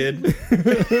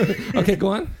 deflected. Okay, go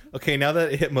on. Okay, now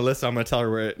that it hit Melissa, I'm gonna tell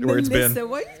her where it's been. Melissa,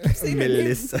 why you keep saying her name?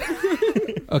 Melissa.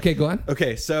 Okay, go on.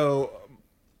 Okay, so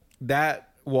that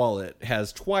wallet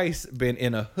has twice been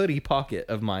in a hoodie pocket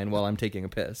of mine while I'm taking a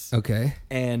piss. Okay.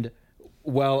 And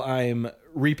while I'm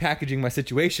repackaging my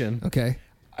situation, Okay.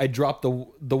 I dropped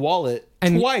the wallet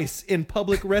And- twice in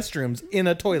public restrooms in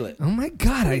a toilet. Oh my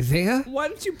God, Isaiah. Why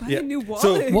don't you buy Yeah. a new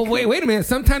So- wallet? Well, wait a minute.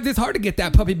 Sometimes it's hard to get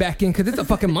that puppy back in because it's a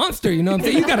fucking monster. You know what I'm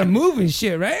saying? You got to move and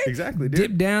shit, right? Exactly, dude.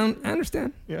 Dip down. I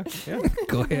understand. Yeah, yeah.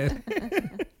 Go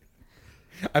ahead.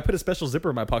 I put a special zipper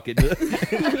in my pocket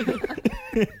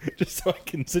just so I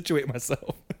can situate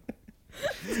myself.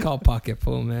 It's called pocket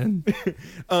full, man.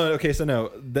 Okay, so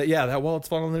no, that wallet's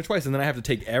fallen there twice, and then I have to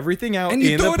take everything out And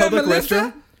you in throw the it at public Melissa?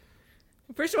 restroom.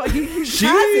 First of all, he has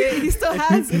it. He still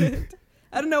has it.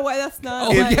 I don't know why that's not Oh,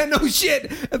 like, yeah, no shit.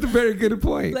 That's a very good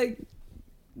point. like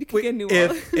you can get a new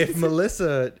wallet. If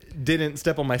Melissa didn't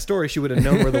step on my story, she would have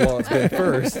known where the wallet's been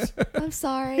first. I'm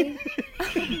sorry.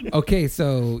 Okay,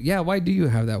 so yeah, why do you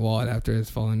have that wallet after it's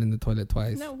fallen in the toilet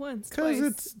twice? Not once, Because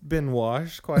twice. it's been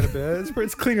washed quite a bit.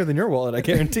 It's cleaner than your wallet, I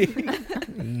guarantee.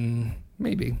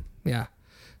 Maybe. Yeah.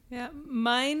 Yeah,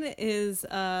 mine is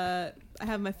I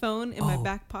have my phone in my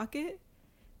back pocket.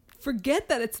 Forget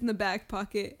that it's in the back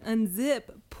pocket. Unzip,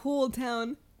 pull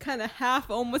down, kind of half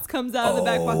almost comes out of the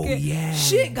back pocket. yeah.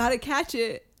 Shit, gotta catch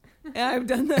it. And I've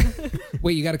done that.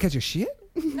 Wait, you got to catch your shit?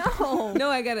 No. No,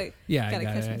 I gotta. Yeah, I gotta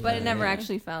got catch it. my But it phone. never Yeah.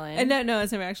 actually fell in. And no,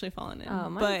 it's never actually fallen in. Oh,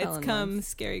 mine but fell it's in come once.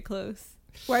 scary close.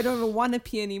 Where I don't even want to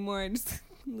pee anymore. I just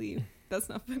leave. That's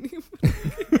not funny.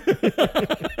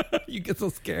 You get so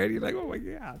scared. You're like, oh my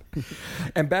God.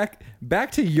 And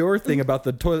back to your thing about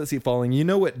the toilet seat falling. You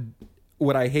know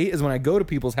what I hate is when I go to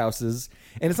people's houses,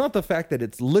 and it's not the fact that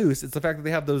it's loose, it's the fact that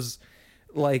they have those,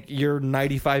 like, you're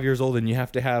 95 years old and you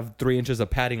have to have 3 inches of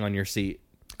padding on your seat.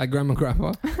 Like grandma and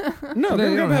grandpa? No, They they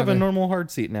don't don't have have a it. normal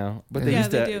hard seat now, but they Yeah,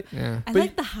 used to. they do. Yeah. I But-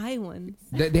 like the high ones.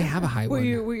 They have a high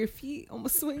Where one. your feet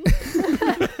almost swing.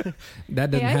 That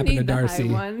doesn't hey, I happen need to the Darcy.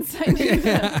 high ones. I need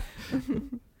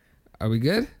them. Are we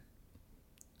good?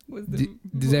 Was the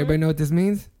Does everybody know what this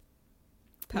means?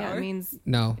 Power.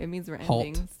 Yeah, it means we're Halt.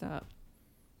 ending. Stop.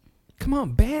 Come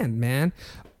on, band, man.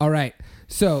 All right.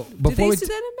 So Do before they we do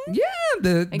that in band?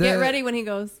 yeah, And get ready when he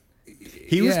goes.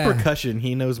 He was percussion.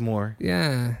 He knows more.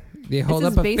 Yeah. They hold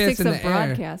is up a basics fist in of the air.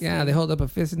 broadcasting. Yeah, they hold up a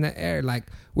fist in the air like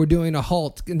we're doing a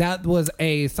halt. That was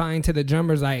a sign to the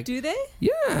drummers like, Do they?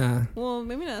 yeah. Well,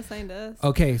 maybe not a sign to us.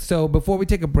 Okay, so before we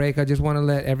take a break, I just want to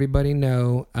let everybody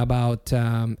know about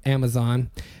Amazon.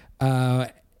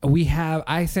 I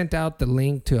sent out the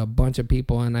link to a bunch of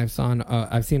people, and I've seen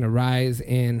a rise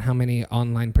in how many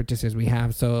online purchases we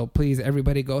have. So please,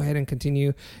 everybody, go ahead and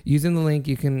continue using the link.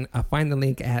 You can find the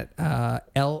link at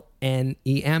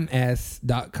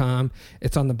lnems.com.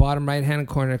 It's on the bottom right hand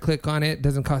corner. Click on it.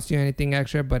 Doesn't cost you anything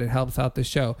extra, but it helps out the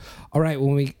show. All right,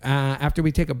 when we after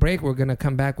we take a break, we're gonna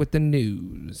come back with the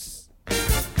news.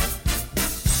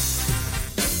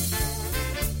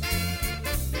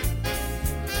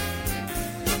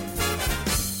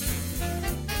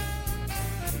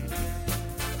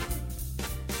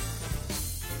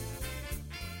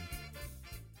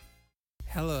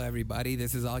 Hello, everybody.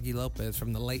 This is Augie Lopez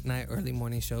from the Late Night Early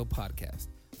Morning Show podcast.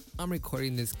 I'm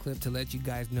recording this clip to let you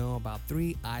guys know about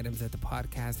 3 items that the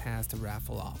podcast has to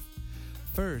raffle off.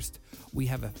 First, we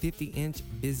have a 50-inch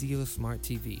Vizio Smart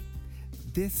TV.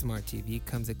 This Smart TV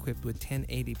comes equipped with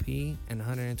 1080p and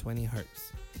 120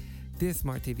 Hz. This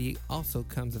Smart TV also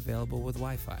comes available with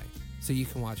Wi-Fi, so you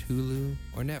can watch Hulu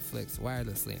or Netflix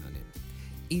wirelessly on it.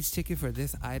 Each ticket for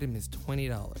this item is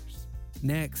 $20.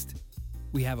 Next,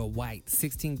 we have a white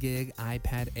 16-gig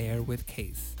iPad Air with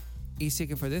case. Each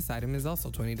ticket for this item is also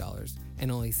 $20, and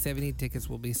only 70 tickets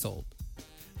will be sold.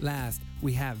 Last,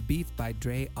 we have Beats by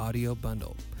Dre Audio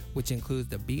Bundle, which includes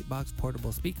the Beatbox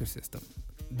Portable Speaker System.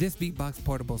 This Beatbox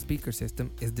Portable Speaker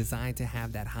System is designed to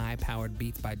have that high-powered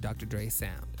Beats by Dr. Dre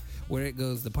sound. Where it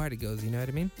goes, the party goes, you know what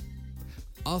I mean?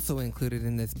 Also included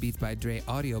in this Beats by Dre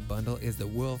Audio Bundle is the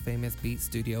world-famous Beat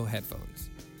Studio headphones.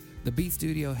 The Beat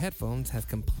Studio headphones has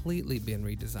completely been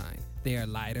redesigned. They are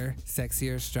lighter,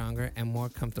 sexier, stronger, and more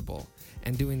comfortable,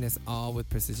 and doing this all with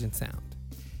precision sound.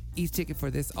 Each ticket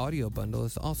for this audio bundle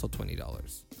is also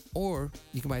 $20, or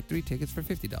you can buy 3 tickets for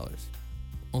 $50.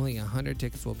 Only 100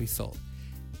 tickets will be sold.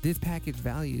 This package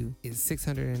value is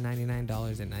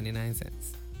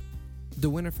 $699.99. The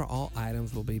winner for all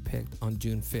items will be picked on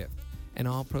June 5th, and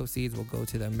all proceeds will go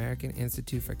to the American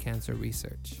Institute for Cancer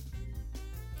Research.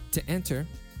 To enter,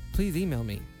 please email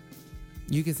me.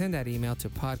 You can send that email to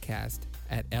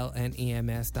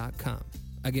podcast@lnems.com.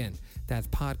 Again, that's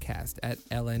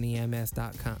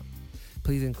podcast@lnems.com.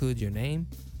 Please include your name,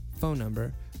 phone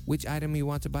number, which item you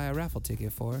want to buy a raffle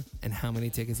ticket for, and how many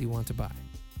tickets you want to buy.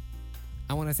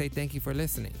 I want to say thank you for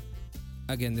listening.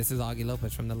 Again, this is Augie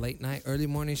Lopez from the Late Night Early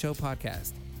Morning Show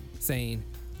podcast, saying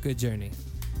good journey.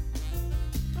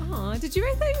 Aw, did you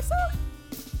write that yourself?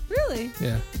 Really?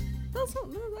 Yeah. I like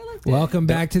that. Welcome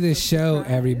back to the show,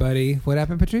 everybody. What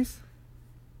happened, Patrice?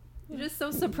 You're just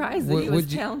so surprised that he was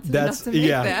talented That's enough to make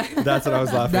that. That's what I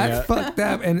was laughing That's at. fucked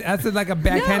up, and that's like a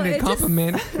backhanded No, it just-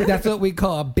 compliment. That's what we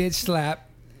call a bitch slap.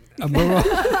 A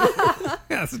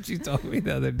That's what you told me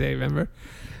the other day, remember?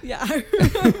 Yeah,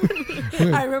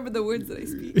 I remember the words that I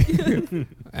speak.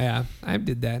 Yeah, I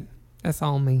did that. That's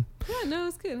all me. Yeah, no,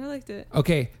 it's good. I liked it.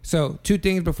 Okay, so 2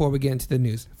 things before we get into the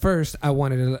news. First, I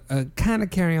wanted to kind of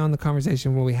carry on the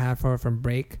conversation where we had from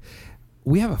break.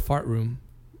 We have a fart room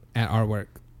at our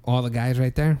work. All the guys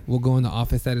right there will go in the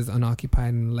office that is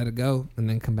unoccupied and let it go, and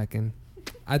then come back in.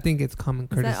 I think it's common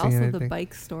courtesy. Is that also and the everything.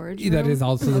 bike storage Yeah, that room? is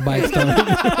also the bike storage.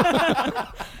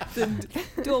 The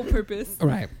dual purpose,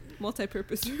 Right.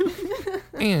 multi-purpose room.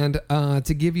 And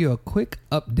to give you a quick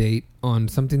update on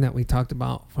something that we talked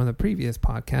about from the previous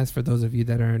podcast, for those of you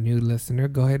that are a new listener,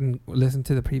 go ahead and listen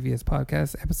to the previous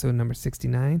podcast, episode number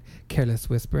 69, Careless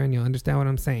Whisper, and you'll understand what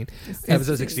I'm saying.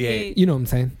 Episode 68. You know what I'm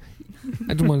saying.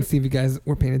 I just want to see if you guys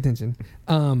were paying attention.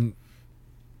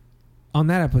 On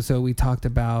that episode, we talked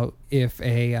about if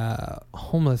a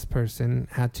homeless person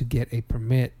had to get a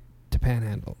permit to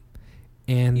panhandle.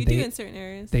 And You do in certain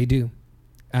areas. they do.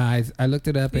 I looked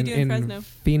it up We do in in Fresno.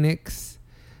 Phoenix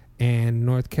and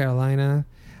North Carolina.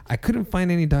 I couldn't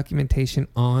find any documentation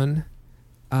on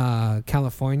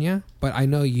California, but I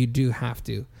know you do have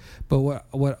to. But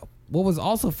what was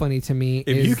also funny to me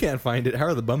If is you can't find it, how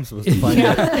are the bums supposed to find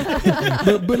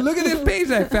it? but look at this page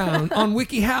I found on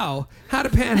WikiHow. How to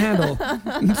panhandle.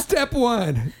 Step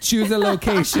 1, choose a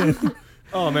location.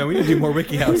 Oh man, we need to do more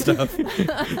WikiHow stuff.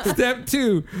 Step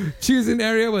 2, choose an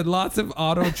area with lots of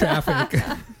auto traffic.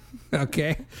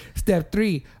 Okay. Step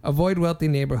 3, avoid wealthy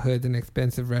neighborhoods and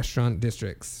expensive restaurant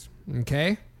districts.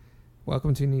 Okay.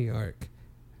 Welcome to New York.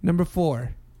 Number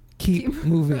 4, keep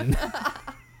moving.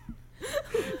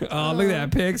 Oh, look at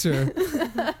that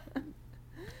picture.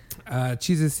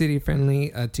 Choose a city friendly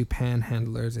to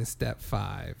panhandlers is step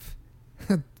 5.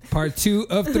 Part 2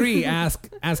 of 3,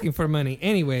 asking for money.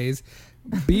 Anyways,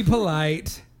 be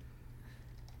polite.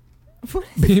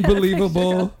 Be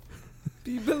believable.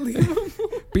 Be believable.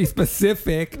 Be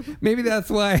specific. Maybe that's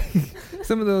why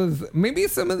some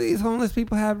of these homeless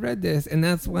people have read this, and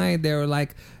that's why they were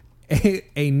like,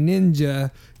 a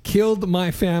ninja killed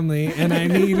my family and I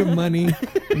need money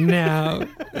now.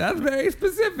 That's very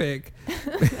specific.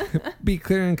 Be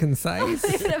clear and concise.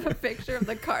 I have a picture of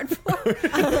the card floor.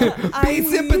 Be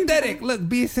sympathetic. Look,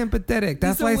 be sympathetic.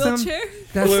 That's why some. wheelchair?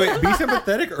 Wait, be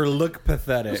sympathetic or look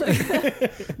pathetic?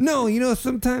 No,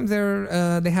 sometimes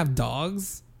they have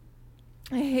dogs.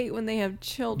 I hate when they have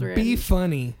children. Be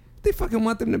funny. They fucking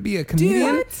want them to be a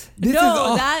comedian. Dude, This no, is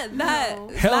all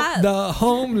help the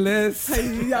homeless.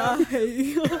 That's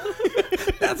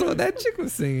what that chick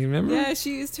was singing. Remember? Yeah,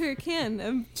 she used her can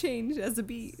of change as a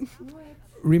beat.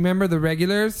 Remember the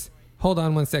regulars? Hold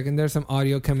on 1 second. There's some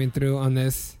audio coming through on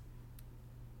this.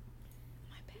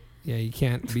 Yeah, you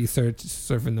can't be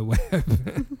surfing the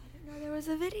web. No, there was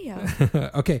a video.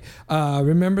 Okay.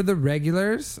 Remember the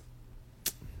regulars?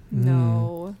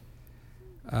 No.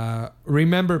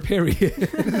 Remember, period.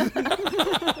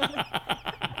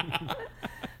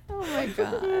 Oh my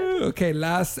god. Okay,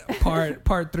 last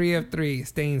part 3 of 3,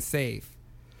 staying safe.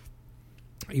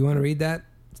 You want to read that?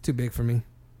 It's too big for me.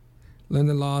 Learn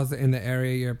the laws in the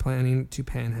area you're planning to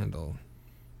panhandle.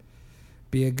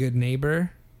 Be a good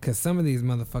neighbor, because some of these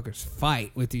motherfuckers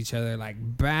fight with each other like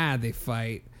bad. They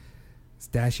fight.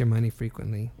 Stash your money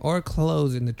frequently or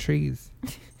clothes in the trees.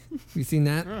 You seen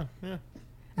that? Yeah.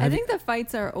 I think the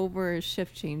fights are over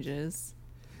shift changes.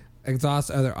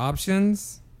 Exhaust other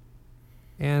options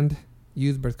and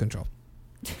use birth control.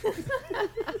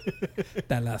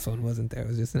 That last one wasn't there. It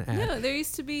was just an ad. No, there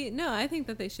used to be. No, I think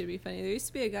that they should be funny. There used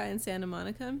to be a guy in Santa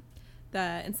Monica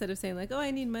that instead of saying like, "Oh,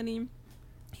 I need money,"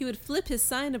 he would flip his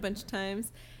sign a bunch of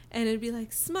times, and it'd be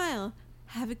like, "Smile,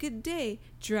 have a good day,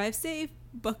 drive safe,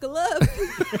 buckle up,"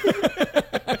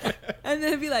 and then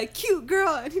it'd be like, "Cute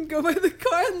girl," and he'd go by the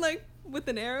car and like with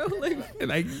an arrow, like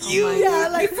you, yeah,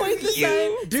 like point the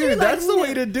sign. Dude, that's the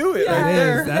way to do it. Yeah, It Right is.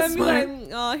 there. That's and be smart. like,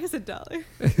 "Oh, here's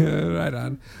 $1." Right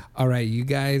on. All right, you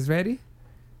guys ready?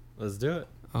 Let's do it.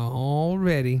 All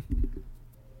ready.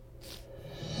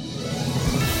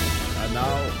 And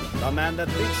now, the man that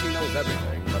thinks he knows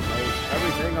everything, but knows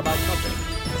everything about nothing.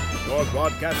 Your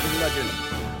broadcasting legend,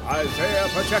 Isaiah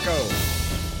Pacheco.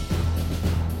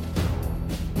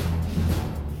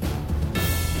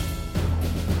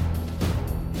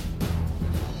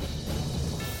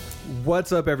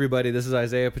 What's up, everybody? This is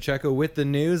Isaiah Pacheco with the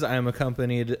news. I am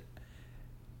accompanied.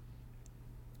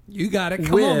 You got it.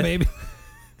 Come on, With- baby.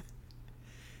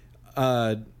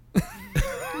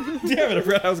 Damn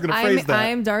it! I was going to phrase that.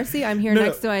 I'm Darcy. I'm here No,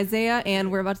 next to Isaiah,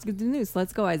 and we're about to get to the news.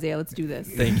 Let's go, Isaiah. Let's do this.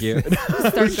 Thank you.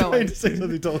 Start I was going. trying to say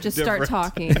something totally Just different.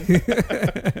 start talking.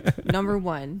 Number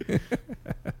 1.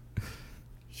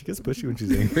 She gets pushy when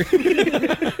she's angry.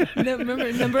 No,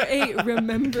 remember number 8.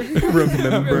 Remember.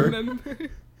 Remember.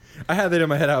 I had that in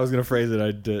my head how I was going to phrase it.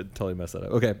 I did totally mess that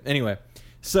up. Okay. Anyway,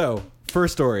 so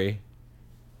first story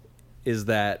is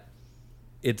that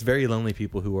it's very lonely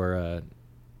people who are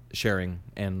sharing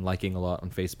and liking a lot on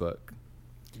Facebook.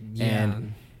 Yeah.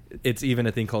 And it's even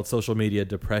a thing called social media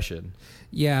depression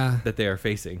Yeah. that they are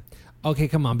facing. Okay,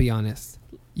 come on, be honest.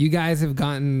 You guys have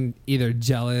gotten either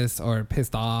jealous or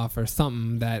pissed off or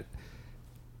something that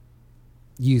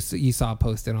you saw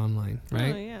posted online,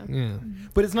 right? Oh, yeah. Yeah.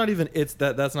 But it's not even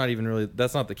that's not even really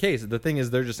that's not the case. The thing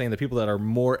is they're just saying the people that are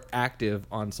more active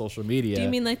on social media. Do you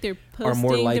mean like they're are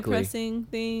more posting likely. depressing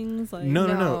things? Like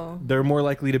No. They're more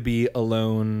likely to be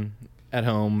alone at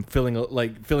home, feeling that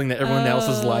everyone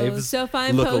else's lives So if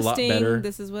I'm look a lot posting, better.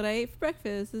 this is what I ate for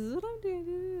breakfast. This is what I'm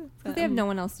doing. Because they have no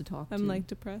one else to talk to. I'm like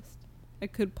depressed. I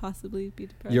could possibly be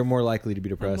depressed. You're more likely to be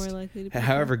I'm depressed. more likely to be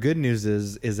However, good news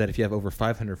is that if you have over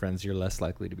 500 friends, you're less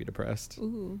likely to be depressed.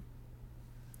 depressed. Ooh.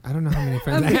 I don't know how many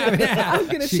friends I have. Yeah. I'm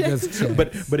gonna She check. goes, check.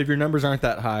 But if your numbers aren't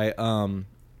that high,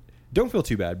 don't feel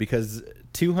too bad because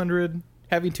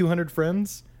having 200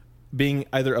 friends, being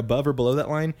either above or below that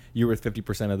line, you're with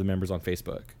 50% of the members on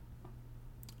Facebook.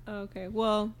 Okay.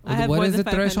 Well, I What have is more the than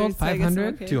 500, threshold? so I guess I'm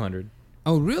 500? okay. 200.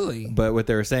 Oh, really? But what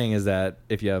they were saying is that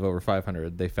if you have over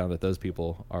 500, they found that those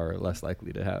people are less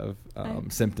likely to have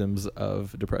symptoms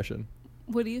of depression.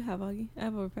 What do you have, Augie? I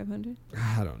have over 500.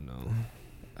 I don't know.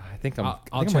 I think I'm I'll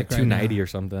like check right 290 now. or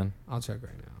something. I'll check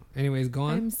right now. Anyways, go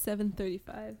on. I'm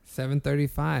 735.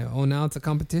 735. Oh, now it's a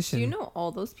competition. Do you know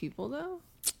all those people, though?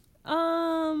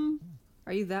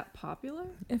 Are you that popular?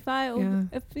 If I Yeah.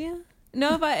 if yeah.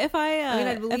 No, if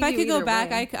I believe if I you could go either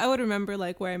back, way. I would remember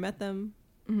like where I met them.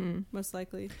 Mm-hmm. Most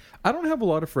likely. I don't have a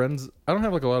lot of friends. I don't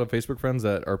have like a lot of Facebook friends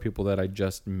that are people that I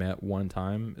just met one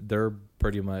time. They're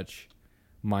pretty much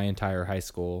my entire high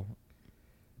school,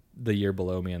 the year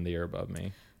below me and the year above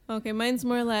me. Okay, mine's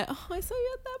more like, oh, I saw you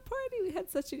at that party. We had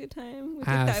such a good time. We took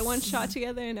Ah, that one shot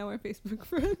together, and now we're Facebook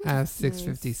friends. I have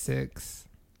 656.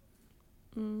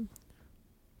 Mm.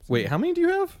 Wait, how many do you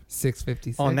have?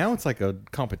 656. Oh, now it's like a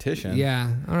competition.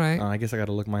 Yeah. All right. I guess I got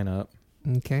to look mine up.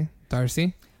 Okay.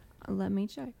 Darcy. Let me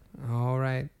check. All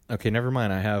right. Okay, never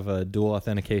mind. I have a dual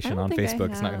authentication I don't on think I Facebook.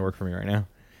 It's not going have. to work for me right now.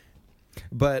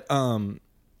 But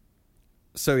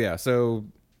so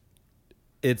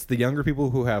it's the younger people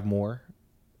who have more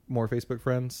Facebook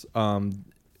friends.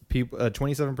 People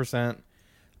 27%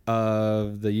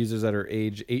 of the users that are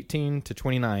age 18 to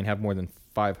 29 have more than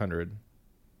 500,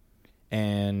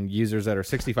 and users that are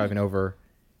 65 and over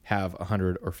have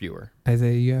 100 or fewer.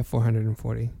 Isaiah, you have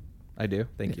 440. I do.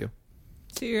 Thank you.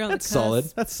 So you're on That's the cusp. solid.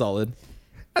 That's solid.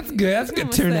 That's good. That's a good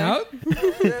Almost turnout.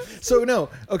 So no,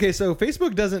 okay. So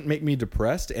Facebook doesn't make me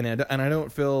depressed, and I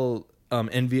don't feel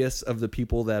envious of the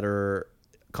people that are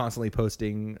constantly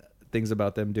posting things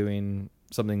about them doing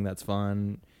something that's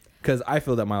fun, because I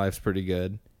feel that my life's pretty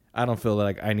good. I don't feel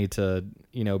like I need to,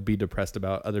 be depressed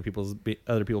about other people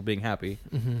being happy.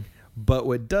 Mm-hmm. But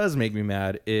what does make me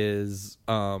mad is,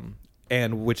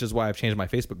 and which is why I've changed my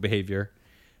Facebook behavior,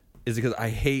 is because I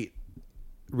hate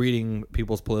reading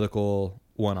people's political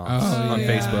one-offs on yeah.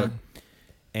 Facebook,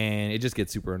 and it just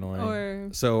gets super annoying. Or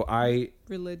So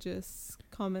religious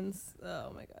comments.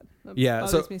 Oh my god. That Yeah,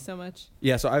 bothers so- me so much.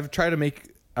 so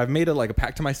I've made a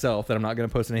pact to myself that I'm not going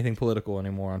to post anything political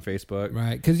anymore on Facebook.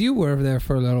 Right. Because you were there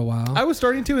for a little while. I was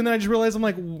starting to, and then I just realized I'm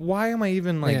like, why am I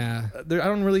even Yeah. I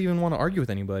don't really even want to argue with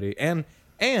anybody.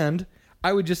 And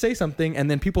I would just say something, and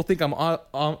then people think I'm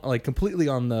on completely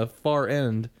on the far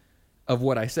end of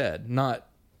what I said, not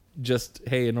just,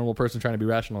 hey, a normal person trying to be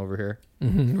rational over here.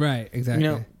 Mhm. Right.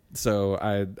 Exactly. So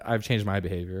I've changed my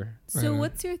behavior. So Right.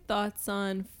 what's your thoughts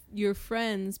on your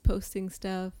friends posting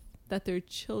stuff that their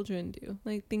children do?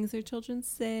 Like things their children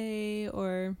say,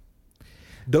 or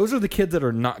Those are the kids that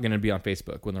are not going to be on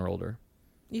Facebook when they're older.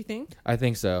 you think? I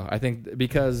think so. I think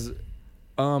because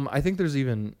I think there's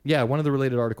even one of the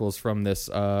related articles from this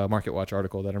Market Watch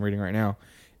article that I'm reading right now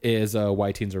is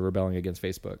why teens are rebelling against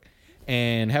Facebook.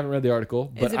 And haven't read the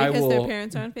article, but Is it because their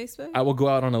parents are on Facebook? I will go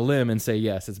out on a limb and say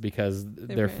yes, it's because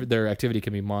parents. their activity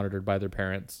can be monitored by their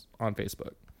parents on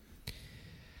Facebook.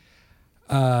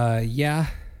 Yeah,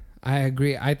 I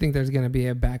agree. I think there's going to be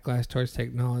a backlash towards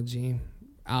technology,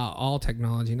 all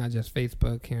technology, not just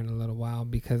Facebook, here in a little while,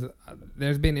 because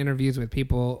there's been interviews with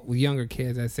people, with younger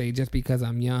kids that say, just because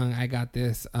I'm young, I got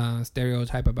this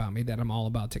stereotype about me that I'm all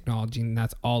about technology and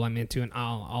that's all I'm into and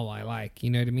all I like. You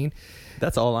know what I mean?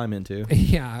 That's all I'm into.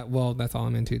 Yeah, well, that's all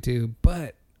I'm into too.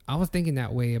 But I was thinking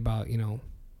that way about,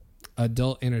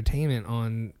 adult entertainment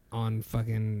on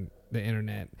fucking the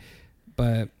internet.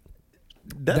 But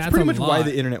That's a pretty much why lot.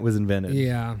 the internet was invented.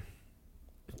 Yeah,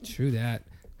 true that.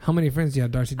 How many friends do you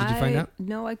have, Darcy? Did you find out?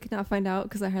 No, I could not find out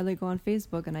because I hardly go on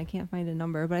Facebook and I can't find a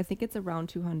number. But I think it's around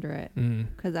 200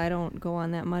 because I don't go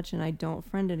on that much and I don't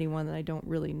friend anyone that I don't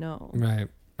really know.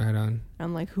 Right on.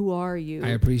 I'm like, who are you? I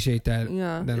appreciate that.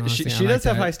 Yeah. that She honesty. I does like have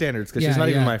that. high standards because Yeah, she's not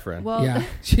even yeah. my friend. Well, Yeah,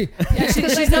 she's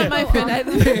She's not my Go friend on.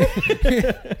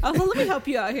 either. Also, let me help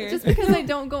you out here. just because I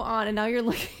don't go on and now you're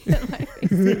looking at my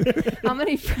face. How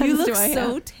many friends You look do I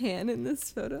so have? tan in this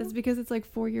photo. It's because it's like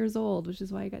 4 years old, which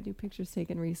is why I got new pictures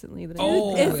taken recently. That I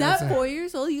Oh, Is that's that a- 4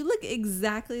 years old? You look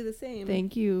exactly the same.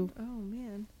 Thank you. Oh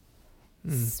man,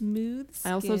 Mm. smooth.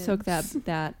 I also skin. took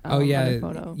that Oh yeah, other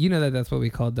photo. you know that's what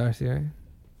we call Darcy, right?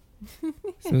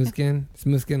 Smooth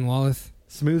skin Wallace.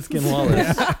 Smooth Skin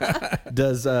Wallace.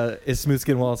 Is Smooth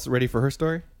Skin Wallace ready for her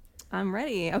story? I'm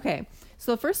ready. Okay.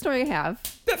 So the first story I have.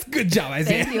 That's good job,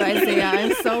 Isaiah. Thank you, Isaiah.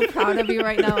 I'm so proud of you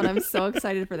right now, and I'm so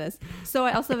excited for this. So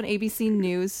I also have an ABC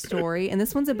News story, and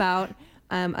this one's about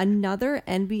another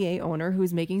NBA owner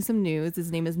who's making some news.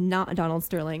 His name is not Donald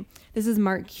Sterling. This is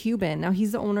Mark Cuban. Now,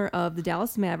 he's the owner of the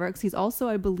Dallas Mavericks. He's also,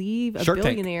 I believe, a Shark Tank.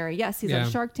 billionaire. Yes, he's Yeah.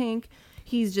 on Shark Tank.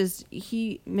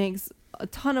 He makes a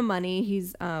ton of money.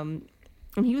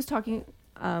 And he was talking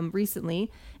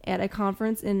recently at a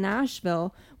conference in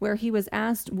Nashville where he was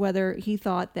asked whether he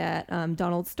thought that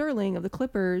Donald Sterling of the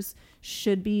Clippers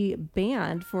should be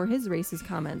banned for his racist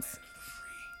comments.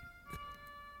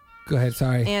 Go ahead.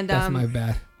 Sorry, And, that's my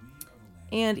bad.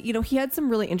 And, he had some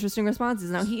really interesting responses.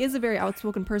 Now, he is a very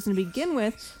outspoken person to begin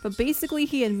with, but basically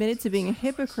he admitted to being a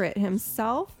hypocrite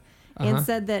himself and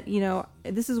said that, you know,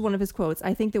 this is one of his quotes.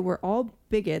 I think that we're all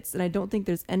bigots, and I don't think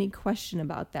there's any question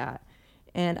about that.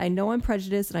 And I know I'm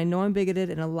prejudiced, and I know I'm bigoted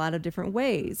in a lot of different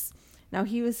ways. Now,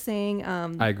 he was saying...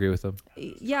 I agree with him.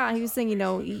 Yeah, he was saying, you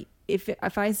know,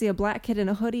 if I see a black kid in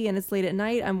a hoodie and it's late at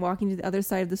night, I'm walking to the other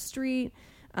side of the street.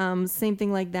 Same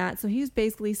thing like that. So he was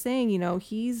basically saying, you know,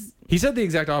 he said the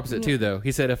exact opposite too, though.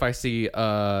 He said if I see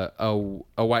a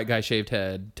white guy shaved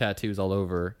head, tattoos all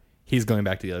over, he's going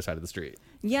back to the other side of the street.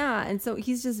 Yeah, and so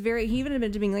he's just he even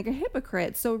admitted to being like a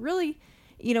hypocrite. So really,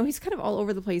 you know, he's kind of all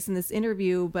over the place in this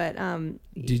interview. But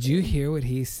did you hear what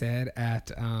he said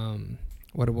at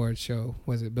what award show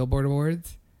was it? Billboard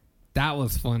Awards. That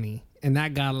was funny. And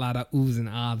that got a lot of oohs and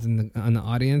ahs in the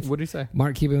audience. What did he say?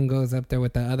 Mark Cuban goes up there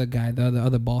with the other guy, the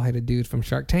other bald-headed dude from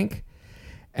Shark Tank.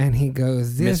 And he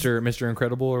goes, Mr.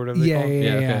 Incredible or whatever they call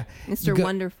him? Yeah. Mr.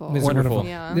 Wonderful. Mr. Wonderful.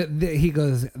 Yeah. He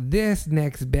goes, this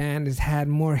next band has had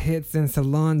more hits than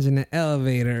Solange in the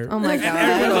elevator. Oh, my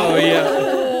God. Oh,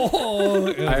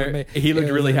 yeah. He looked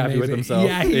really happy with himself.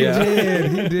 Yeah, he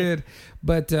did. He did.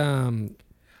 But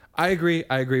I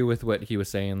agree with what he was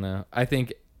saying, though. I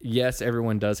think... Yes,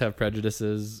 everyone does have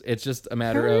prejudices. It's just a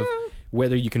matter of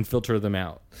whether you can filter them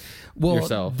out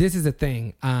yourself. This is the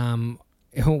thing.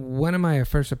 One of my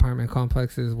first apartment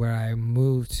complexes where I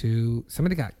moved to,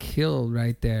 somebody got killed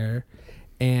right there.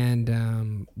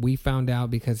 And we found out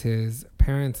because his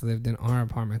parents lived in our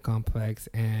apartment complex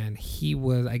and he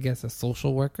was, I guess, a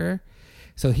social worker.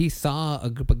 So he saw a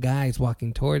group of guys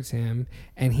walking towards him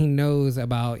and he knows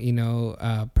about, you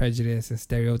know, prejudice and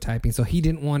stereotyping. So he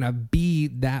didn't want to be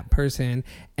that person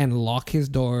and lock his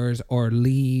doors or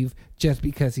leave just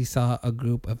because he saw a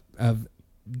group of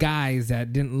guys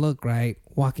that didn't look right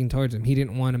walking towards him. He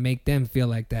didn't want to make them feel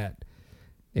like that.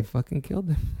 They fucking killed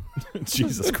him.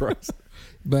 Jesus Christ.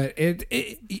 But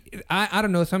I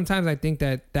don't know. Sometimes I think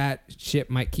that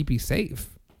shit might keep you safe.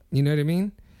 You know what I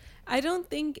mean? I don't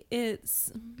think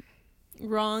it's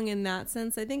wrong in that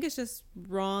sense. I think it's just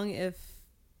wrong if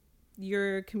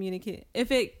you're communicating, if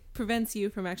it prevents you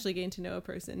from actually getting to know a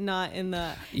person, not in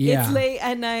the it's late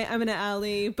at night, I'm in an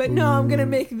alley, but no, I'm gonna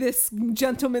make this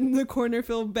gentleman in the corner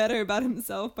feel better about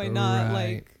himself by not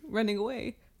like running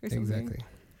away or something. Exactly.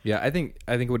 Yeah, I think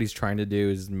what he's trying to do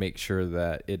is make sure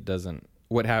that it doesn't.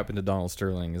 What happened to Donald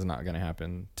Sterling is not going to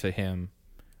happen to him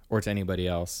or to anybody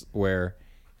else. Where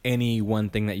any one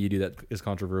thing that you do that is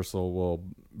controversial will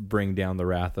bring down the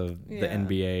wrath of the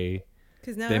NBA,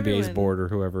 because now the NBA's board or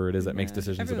whoever it is that makes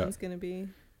decisions everyone's about. Going to be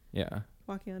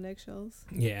walking on eggshells.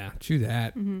 Yeah, true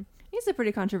that. Mm-hmm. He's a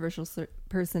pretty controversial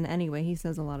person anyway. He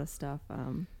says a lot of stuff.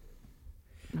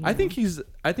 I think he's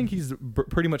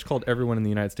pretty much called everyone in the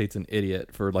United States an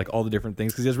idiot for like all the different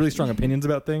things because he has really strong opinions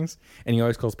about things and he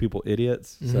always calls people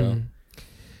idiots. So,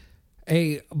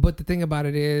 hey, but the thing about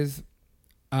it is,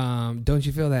 don't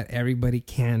you feel that everybody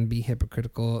can be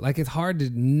hypocritical? Like it's hard to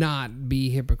not be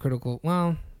hypocritical.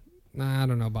 Well, I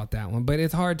don't know about that one, but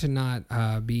it's hard to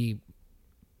not be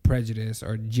prejudiced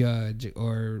or judge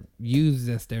or use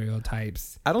the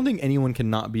stereotypes. I don't think anyone can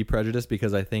not be prejudiced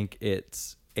because I think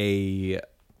it's a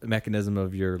mechanism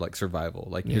of your like survival.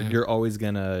 Like you're always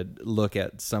gonna look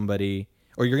at somebody,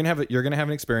 or you're gonna have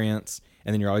an experience,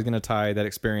 and then you're always gonna tie that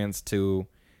experience to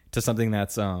something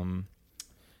that's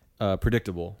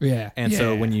predictable. Yeah. And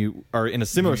so when you are in a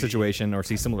similar situation or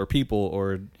see similar people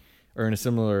or in a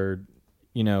similar,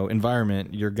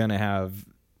 environment, you're going to have,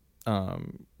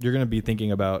 you're going to be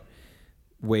thinking about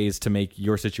ways to make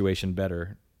your situation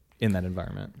better in that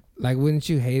environment. Like, wouldn't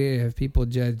you hate it if people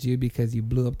judged you because you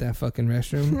blew up that fucking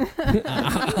restroom?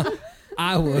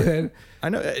 I would. I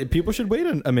know people should wait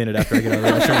a minute after I get out of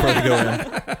the restroom before they go in.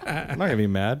 I'm not gonna be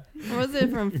mad. What was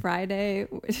it from Friday?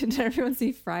 Did everyone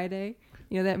see Friday?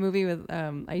 You know that movie with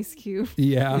Ice Cube?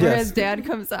 Yeah. Where his dad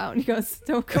comes out and he goes,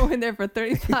 don't go in there for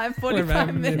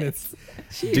 45 minutes.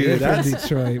 Dude, that's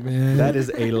Detroit, man. That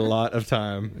is a lot of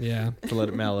time. Yeah. To let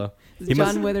it mellow.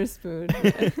 John Witherspoon.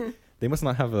 They must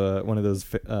not have one of those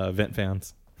vent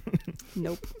fans.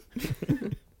 Nope.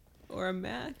 Or a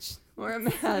match.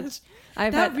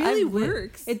 That really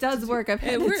works. It does work. I've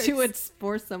had to do it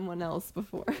for someone else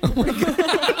before. Oh my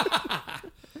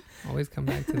God. Always come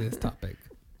back to this topic.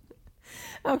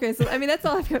 Okay, so I mean that's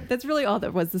all. That's really all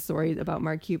that was the story about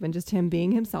Mark Cuban, just him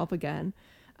being himself again.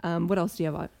 What else do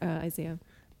you have, Isaiah?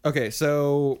 Okay,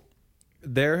 so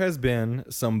there has been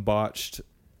some botched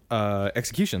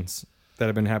executions that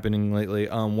have been happening lately.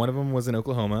 One of them was in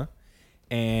Oklahoma,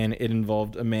 and it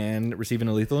involved a man receiving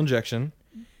a lethal injection.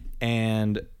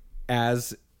 And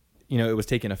as it was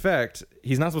taking effect,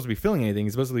 he's not supposed to be feeling anything.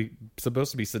 He's supposed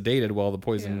to be sedated while the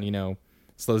poison,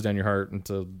 slows down your heart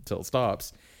until it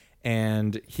stops.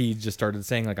 and he just started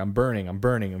saying like, I'm burning,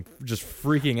 I'm just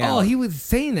freaking out. Oh, he was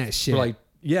saying that shit.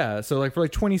 So for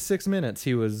 26 minutes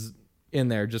he was in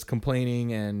there just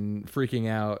complaining and freaking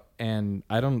out, and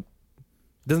it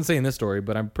doesn't say in this story,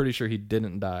 but I'm pretty sure he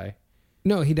didn't die.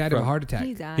 No, he died of a heart attack.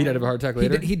 He died. He died of a heart attack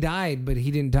later? He died, but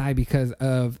he didn't die because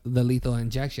of the lethal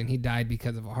injection. He died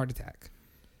because of a heart attack.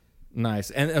 Nice.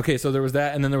 And okay, so there was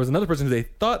that, and then there was another person who they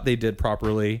thought they did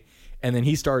properly, and then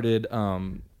he started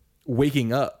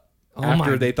waking up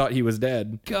after they thought he was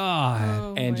dead.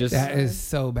 God. And just that is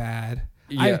so bad.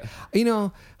 Yeah.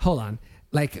 Hold on.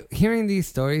 Like, hearing these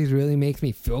stories really makes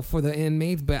me feel for the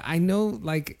inmates, but I know,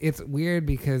 like, it's weird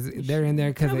because they're in there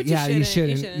because, you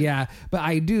shouldn't. Yeah, but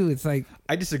I do. It's like...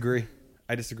 I disagree.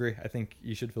 I think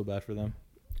you should feel bad for them.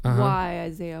 Uh-huh. Why,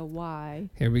 Isaiah? Why?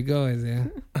 Here we go, Isaiah.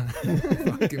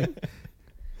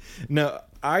 No,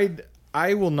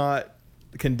 I will not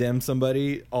condemn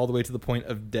somebody all the way to the point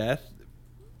of death.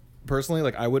 Personally,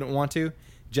 like, I wouldn't want to,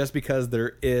 just because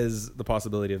there is the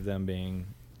possibility of them being...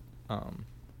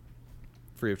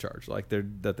 free of charge, like they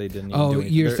didn't even do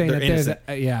anything. You're saying they're that there's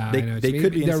innocent. They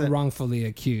could be they're innocent. wrongfully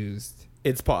accused.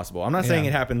 It's possible. I'm not saying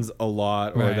it happens a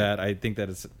lot, or Right. that I think that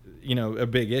it's a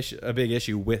big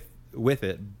issue with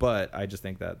it, but I just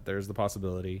think that there's the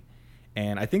possibility,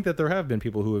 and I think that there have been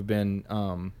people who have been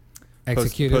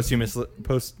Executed. posthumously.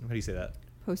 How do you say that?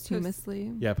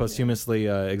 Posthumously. Yeah, posthumously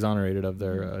exonerated of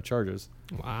their charges.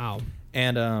 Wow.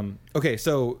 And okay,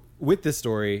 so with this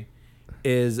story,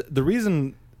 is the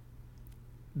reason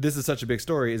this is such a big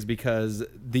story is because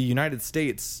the United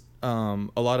States, a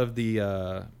lot of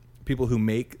the people who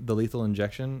make the lethal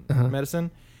injection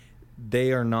medicine,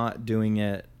 they are not doing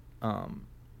it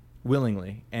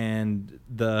willingly, and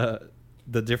the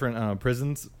different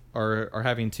prisons are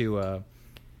having to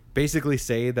basically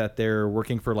say that they're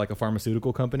working for like a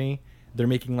pharmaceutical company. They're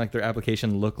making like their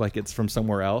application look like it's from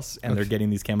somewhere else, and they're getting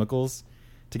these chemicals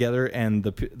together, and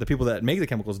the people that make the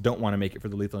chemicals don't want to make it for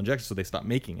the lethal injection, so they stop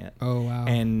making it. Oh, wow.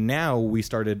 And now we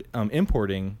started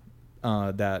importing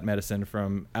that medicine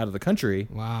from out of the country.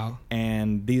 Wow.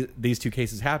 And these two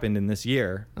cases happened in this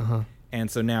year. And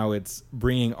so now it's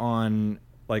bringing on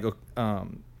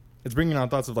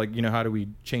thoughts of like, how do we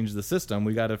change the system?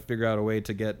 We got to figure out a way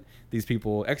to get these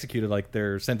people executed like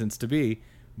they're sentenced to be,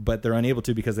 but they're unable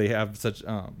to because they have such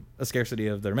a scarcity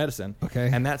of their medicine. Okay.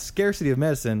 And that scarcity of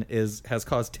medicine has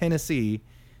caused Tennessee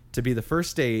to be the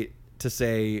first state to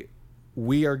say,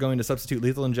 we are going to substitute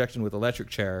lethal injection with electric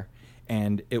chair,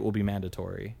 and it will be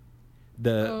mandatory.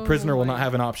 The prisoner will not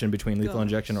have an option between lethal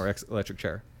injection or electric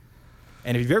chair.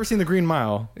 And if you've ever seen The Green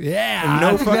Mile, yeah,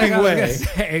 no fucking way,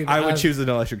 say, I would choose an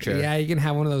electric chair. Yeah, you can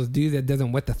have one of those dudes that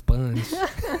doesn't wet the sponge.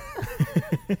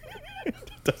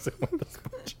 Doesn't want the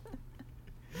sponge.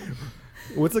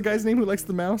 What's the guy's name who likes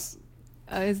the mouse?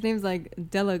 His name's like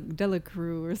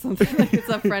Delacruz or something. Like it's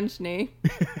a French name.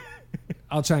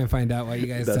 I'll try and find out what you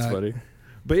guys That's thought. funny.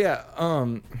 But yeah,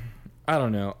 I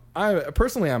don't know.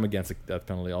 I'm against the death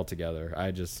penalty altogether. I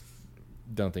just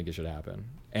don't think it should happen.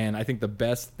 And I think the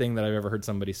best thing that I've ever heard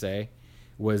somebody say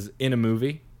was in a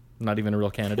movie, not even a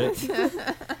real candidate.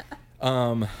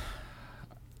 I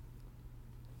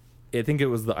think it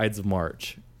was the Ides of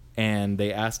March, and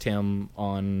they asked him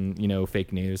on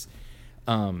fake news,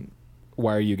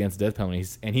 why are you against death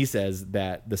penalties? And he says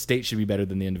that the state should be better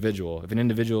than the individual.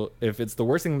 If it's the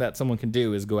worst thing that someone can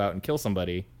do is go out and kill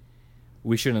somebody,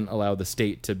 we shouldn't allow the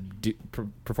state to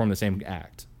perform the same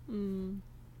act.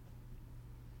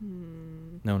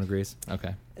 No one agrees?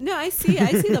 Okay. No, I see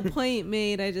the point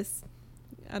made. I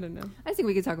don't know. I think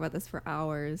we could talk about this for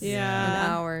hours. Yeah.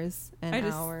 And hours and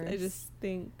hours. I just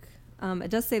think.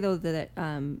 It does say, though, that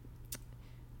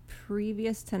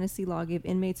previous Tennessee law gave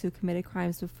inmates who committed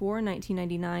crimes before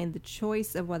 1999 the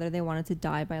choice of whether they wanted to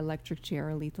die by electric chair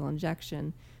or lethal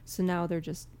injection. So now they're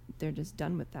just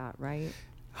done with that, right?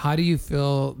 How do you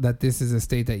feel that this is a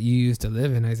state that you used to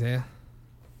live in, Isaiah?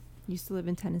 Used to live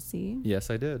in Tennessee. Yes,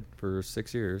 I did for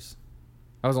 6 years.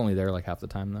 I was only there like half the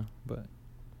time though, but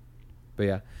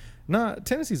yeah. No,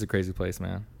 Tennessee's a crazy place,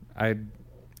 man.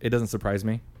 It doesn't surprise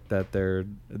me that they're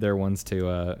ones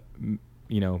to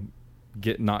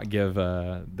not give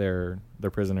their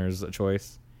prisoners a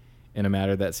choice in a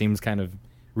matter that seems kind of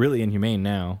really inhumane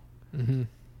now. Mm-hmm.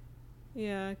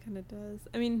 Yeah, it kind of does.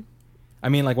 I mean,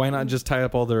 like, why not just tie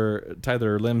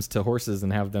their limbs to horses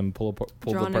and have them pull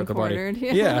apart the body?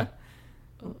 Yeah.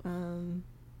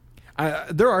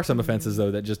 There are some offenses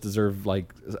though that just deserve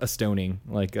like a stoning,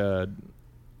 like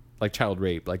child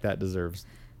rape, like that deserves.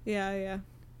 Yeah.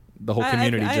 The whole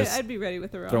community I'd be ready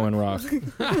with a rock. throwing rock.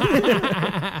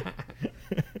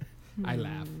 I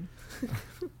laugh.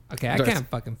 Okay, I Darcy. can't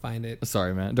fucking find it.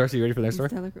 Sorry, man. Darcy, you ready for the next story?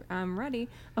 I'm ready.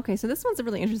 Okay, so this one's a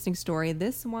really interesting story.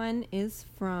 This one is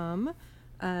from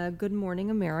Good Morning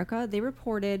America. They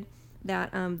reported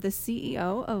that the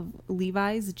CEO of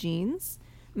Levi's Jeans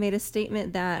made a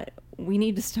statement that we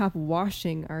need to stop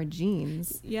washing our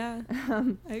jeans. Yeah,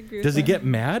 I agree. Does he with that. get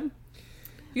mad?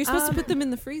 You're supposed to put them in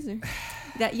the freezer.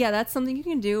 That's something you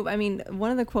can do. I mean,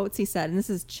 one of the quotes he said, and this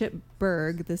is Chip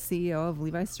Berg, the CEO of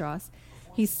Levi Strauss.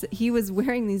 He was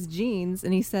wearing these jeans,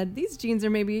 and he said, these jeans are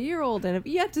maybe a year old and have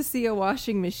yet to see a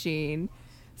washing machine.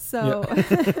 So,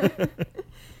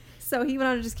 so he went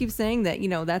on to just keep saying that,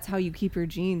 that's how you keep your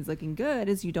jeans looking good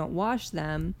is you don't wash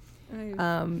them.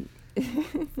 I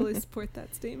fully support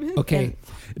that statement. Okay.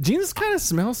 Jeans kind of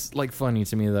smells like funny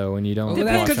to me though when you don't Well,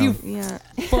 that's wash 'cause you them.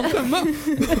 Yeah. Fuck them up.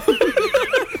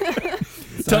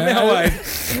 Tell me how I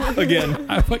again.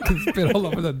 I fucking spit all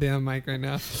over the damn mic right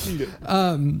now.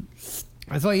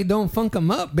 That's why you don't funk them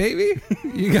up, baby.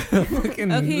 You gotta fucking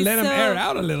let them air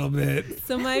out a little bit.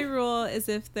 So my rule is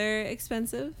if they're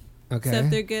expensive, Okay. so if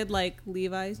they're good like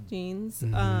Levi's jeans,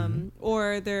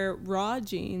 or they're raw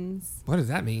jeans, What does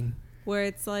that mean? where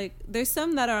it's like there's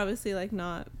some that are obviously like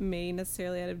not made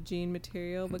necessarily out of jean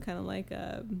material, but kind of like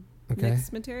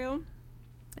mixed material,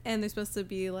 and they're supposed to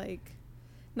be like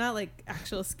not like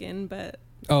actual skin, but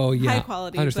Oh yeah, high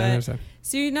quality. Understand.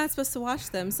 So you're not supposed to wash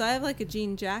them. So I have like a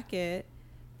jean jacket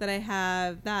that I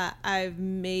have that I've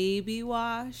maybe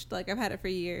washed. Like I've had it for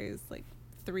years, like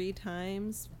 3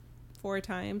 times, 4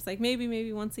 times, like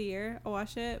maybe once a year I'll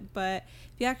wash it. But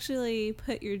if you actually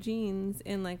put your jeans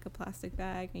in like a plastic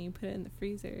bag and you put it in the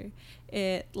freezer,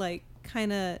 it like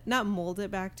kind of not mold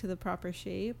it back to the proper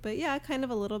shape, but yeah, kind of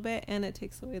a little bit, and it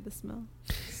takes away the smell.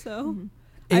 So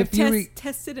I've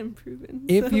tested and proven.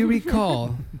 If so. you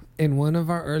recall, in one of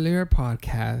our earlier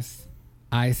podcasts,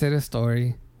 I said a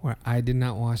story where I did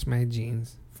not wash my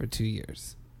jeans for 2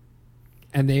 years.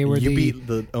 And they were You beat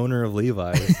the owner of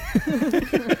Levi's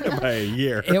by a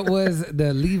year. It was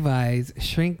the Levi's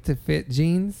shrink to fit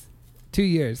jeans. 2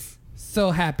 years.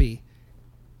 So happy.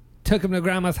 Took them to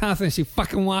grandma's house and she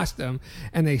fucking washed them.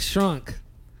 And they shrunk.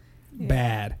 Yeah.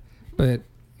 Bad. But,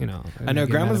 I know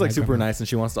grandma's like super nice and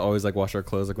she wants to always like wash our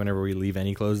clothes like whenever we leave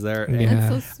any clothes there. And Yeah.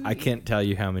 That's so sweet. I can't tell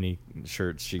you how many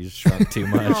shirts she's shrunk too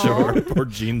much or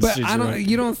jeans But she's shrunk.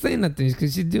 you don't say nothing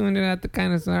because she's doing it at the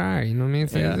kind of alright, you know what I mean?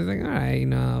 So Yeah. it's just like, all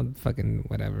right, I'll fucking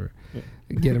whatever.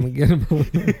 Get him.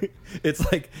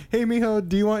 It's like, hey, mijo,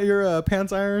 do you want your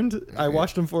pants ironed? I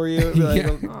washed them for you. Be like,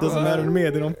 Yeah. doesn't matter to me.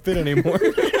 They don't fit anymore.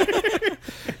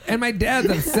 And my dad's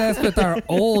obsessed with our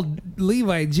old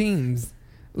Levi jeans.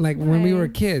 Like when we were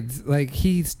kids, like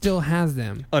he still has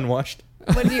them. Unwashed.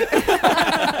 When you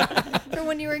from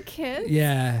when you were kids?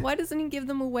 Yeah. Why doesn't he give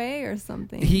them away or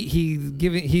something? He saved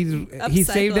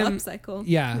them. Upcycle.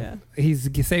 Yeah. He's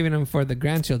saving them for the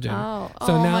grandchildren. Oh,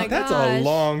 So oh now- my That's gosh. a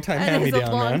long time That hand me is a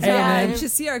down, long man. time. And You then-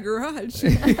 should see our garage.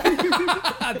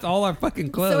 That's all our fucking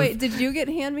clothes. So wait, did you get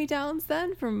hand-me-downs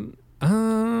then from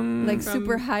like From-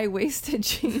 super high-waisted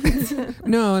jeans?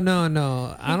 no. I don't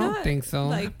Not, think so.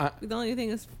 Like the only thing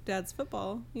is Dad's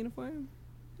football uniform.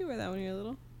 You wear that when you're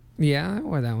little. Yeah, I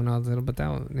wore that when I was little, but that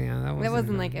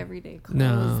wasn't like everyday clothes.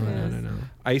 No.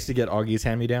 I used to get Augie's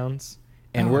hand-me-downs,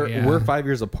 and Oh, yeah. we're 5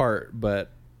 years apart, but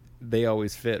they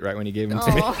always fit right when you gave them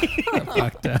to me. Oh.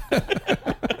 Fucked up.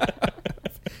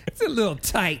 It's a little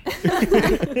tight.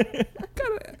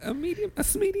 Got a medium, a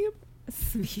medium.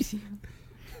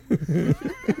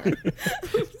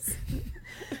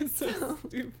 So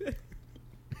stupid.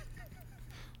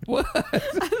 What? I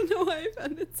don't know why I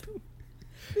found it so.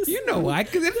 You know why?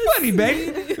 Because it's funny,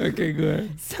 baby. Okay,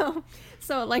 good. So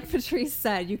like Patrice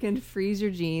said, you can freeze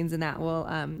your jeans, and that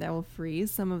will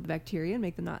freeze some of the bacteria and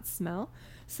make them not smell.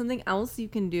 Something else you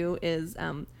can do is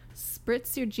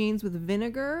spritz your jeans with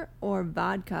vinegar or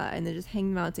vodka, and then just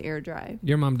hang them out to air dry.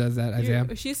 Your mom does that, Isaiah.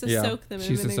 She used to Yeah. soak them in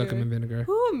She used to vinegar. soak them in vinegar.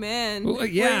 Oh man. Well,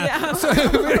 yeah. Wait, So,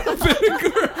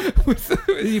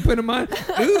 vinegar. You put them on.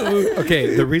 Ooh.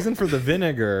 Okay, the reason for the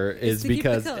vinegar is to keep the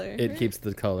because color, it right? keeps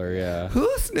the color, yeah. Who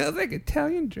smells like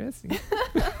Italian dressing?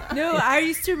 No, I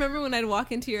used to remember when I'd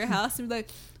walk into your house and be like,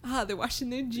 they're washing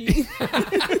their jeans.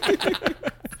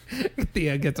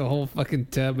 Thea gets a whole fucking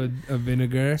tub of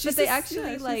vinegar. But they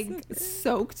actually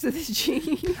soaked the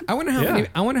jeans. I wonder how Yeah. many.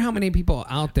 I wonder how many people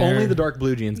out there. Only the dark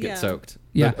blue jeans get Yeah. soaked.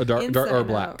 Yeah. The dark Inside or and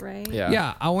black. out, right? Yeah.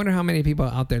 Yeah, I wonder how many people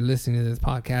out there listening to this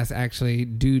podcast actually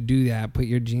do that. Put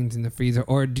your jeans in the freezer,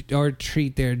 or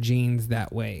treat their jeans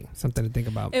that way. Something to think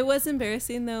about. It was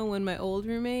embarrassing though when my old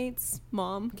roommate's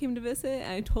mom came to visit,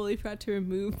 and I totally forgot to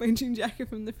remove my jean jacket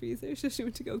from the freezer. So she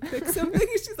went to go cook something, and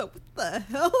she's like, "What the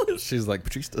hell?" She's like,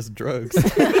 Patrice does drugs.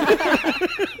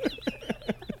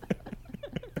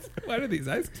 Why do these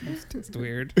ice cubes taste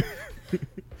weird?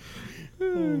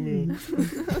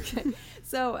 Okay.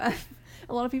 So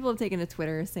a lot of people have taken to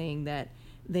Twitter saying that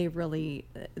they're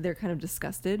kind of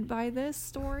disgusted by this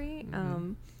story.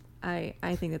 I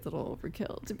think it's a little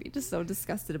overkill to be just so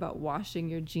disgusted about washing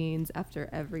your jeans after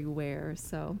every wear.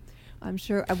 So I'm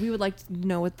sure we would like to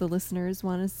know what the listeners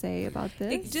want to say about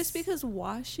this. Just because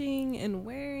washing and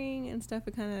wearing and stuff,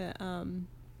 it kind of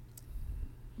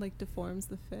like deforms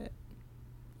the fit.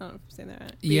 I don't know if I'm saying that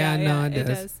right. But Yeah, it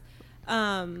does.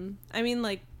 I mean,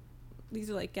 like, these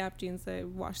are like Gap jeans. I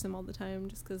wash them all the time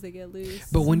just because they get loose.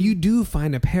 But when you do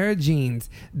find a pair of jeans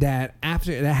that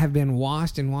have been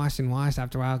washed and washed and washed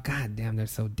after a while, god damn, they're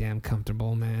so damn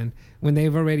comfortable, man. When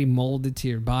they've already molded to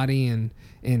your body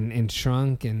and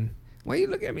shrunk and why you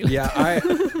look at me like Yeah,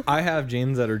 that? I have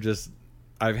jeans that are just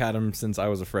I've had them since I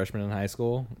was a freshman in high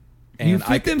school. And You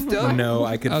fit them still? No,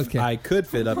 I could. Okay. I could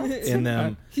fit up in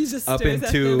them he just up stares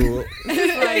at into. them.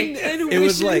 and It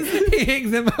was wishes. like He hangs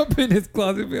them up in his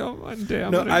closet. Oh my damn!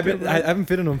 no. I haven't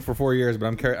fitted them for 4 years, but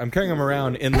I'm carrying them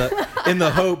around in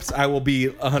the hopes I will be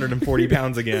 140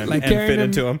 pounds again like and carrying fit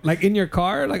into them. like in your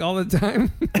car, like all the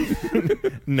time.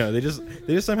 No, they just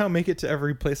somehow make it to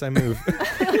every place I move.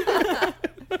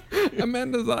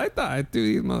 Amanda's like, I thought I threw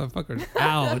these motherfuckers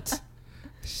out.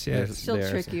 Shit. She'll There.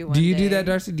 trick you one Do you day. do that,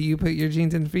 Darcy? Do you put your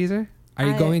jeans in the freezer? Are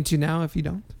you I- going to now if you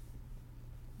don't?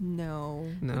 No.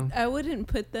 No. I wouldn't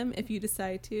put them if you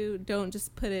decide to. Don't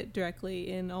just put it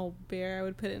directly in all bare. I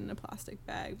would put it in a plastic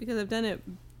bag because I've done it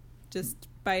just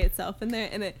by itself in there,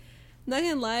 and it. Not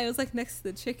gonna lie, it was like next to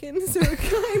the chicken, so it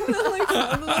kind of like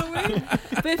sounds a little weird.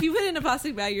 But if you put it in a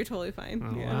plastic bag, you're totally fine.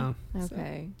 Oh, yeah. wow.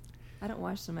 Okay. I don't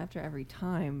wash them after every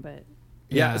time, but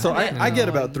Yeah, so I get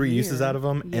know. about 3 uses out of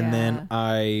them, and Yeah. then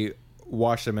I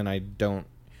wash them, and I don't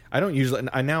usually.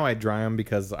 Now I dry them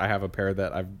because I have a pair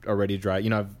that I've already dried. You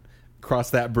know, I've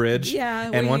crossed that bridge. Yeah,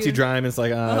 And where once you you- dry them, it's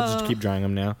like I'll just Oh. keep drying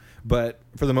them now. But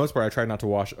for the most part, I try not to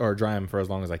wash or dry them for as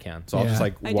long as I can. So I'll just Yeah.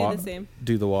 like I do the same.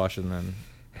 do the wash and then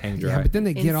hang dry. Yeah, but then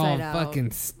they get all Inside out. fucking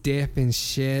stiff and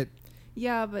shit.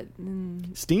 yeah, but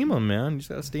Steam them, man. You just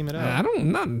gotta steam it out. I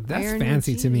don't. Not that's Iron your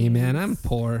fancy to me, man. I'm jeans.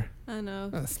 poor. I know.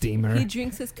 A steamer. He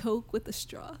drinks his Coke with a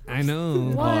straw. I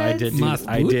know. What? I did do Mas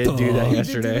that puto. yesterday. He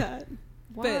did do that.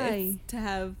 But why? it's to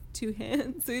have two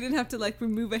hands, so you didn't have to like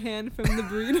remove a hand from the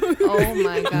burrito. Oh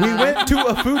my god. We went to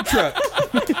a food truck.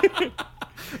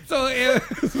 So I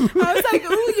was like,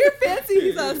 "Ooh, you're fancy."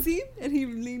 He's all, "See?" And he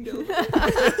leaned over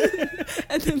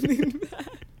and then leaned back.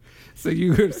 so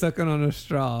you were sucking on a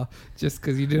straw just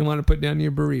because you didn't want to put down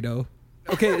your burrito.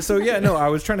 Okay, so yeah, no, I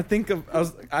was trying to think of.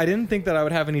 I didn't think that I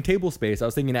would have any table space. I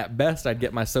was thinking at best I'd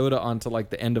get my soda onto like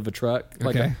the end of a truck,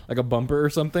 like Okay. a bumper or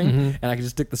something, Mhm. and I could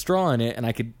just stick the straw in it, and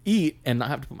I could eat and not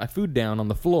have to put my food down on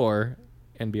the floor,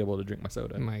 and be able to drink my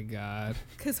soda. Oh my god.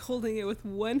 Because holding it with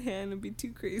one hand would be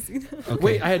too crazy. Okay.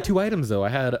 Wait, I had two items though. I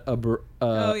had a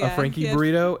Frankie he had-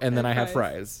 burrito, and then I and had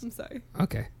fries. I'm sorry.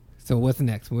 Okay. So what's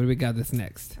next? What do we got this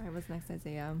next? All right, what's next,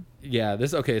 Isaiah? Yeah,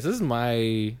 so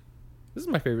this is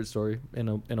my favorite story in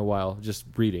a while. Just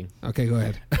reading. Okay, go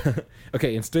ahead.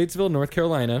 Okay, in Statesville, North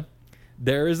Carolina,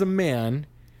 there is a man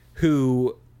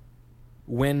who,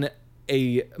 when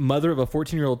a mother of a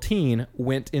 14-year-old teen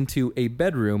went into a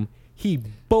bedroom, he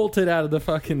bolted out of the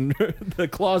fucking the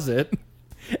closet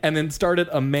and then started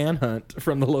a manhunt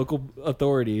from the local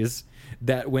authorities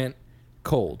that went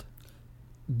cold.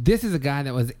 This is a guy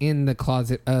that was in the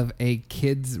closet of a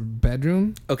kid's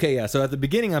bedroom. Okay, yeah. So at the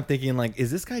beginning, I'm thinking like, is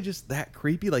this guy just that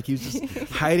creepy? Like he was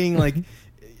just hiding like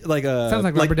a Sounds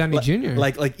like Robert Downey Jr.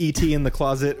 like E.T. in the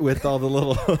closet with all the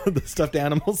little the stuffed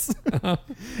animals.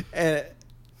 And,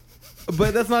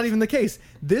 but that's not even the case.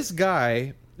 This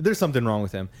guy, there's something wrong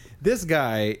with him. This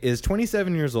guy is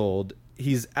 27 years old.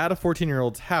 He's at a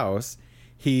 14-year-old's house.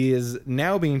 He is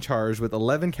now being charged with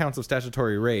 11 counts of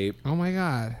statutory rape Oh my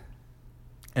god.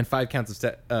 and 5 counts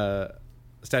of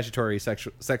statutory sex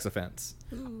offense,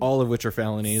 all of which are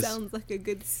felonies. Sounds like a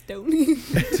good stony.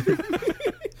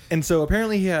 And so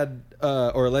apparently he had,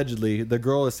 or allegedly, the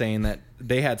girl is saying that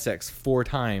they had sex 4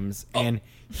 times, and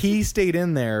he stayed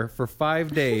in there for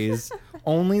 5 days,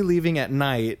 only leaving at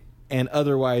night and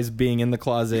otherwise being in the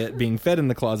closet, being fed in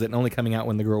the closet, and only coming out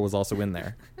when the girl was also in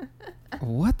there.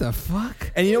 What the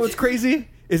fuck? And you know what's crazy?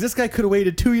 Is this guy could have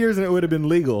waited 2 years and it would have been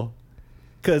legal.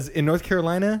 Because in North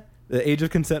Carolina, the age of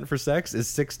consent for sex is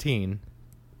 16.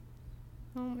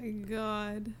 Oh my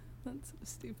god. That's so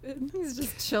stupid. He's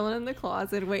just chilling in the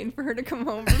closet, waiting for her to come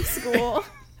home from school.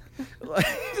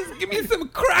 Just give me some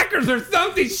crackers or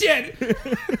something, shit.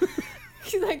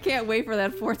 He's like, can't wait for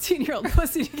that 14-year-old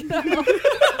pussy to get home.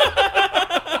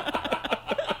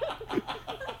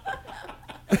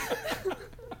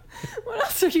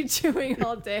 chewing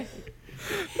all day.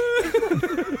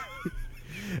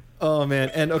 Oh man.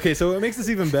 And okay, so what makes this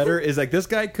even better is like this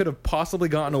guy could have possibly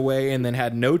gotten away and then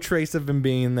had no trace of him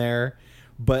being there,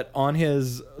 but on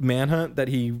his manhunt that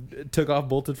he took off,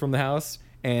 bolted from the house,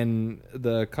 and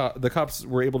the cops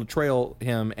were able to trail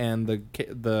him, and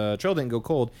the trail didn't go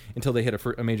cold until they hit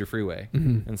a major freeway.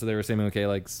 And so they were saying, okay,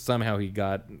 like somehow he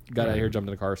got out of here, jumped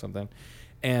in the car or something.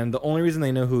 And the only reason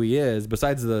they know who he is,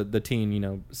 besides the teen, you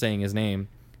know, saying his name,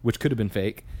 which could have been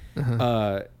fake,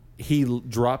 he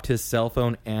dropped his cell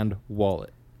phone and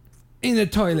wallet in the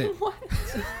toilet. What?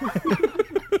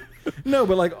 No,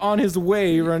 but like on his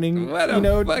way running. What a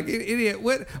fucking idiot!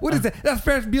 What is that? That's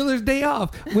Ferris Bueller's Day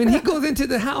Off. When he goes into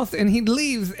the house and he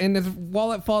leaves, and his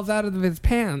wallet falls out of his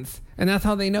pants, and that's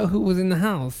how they know who was in the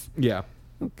house. Yeah.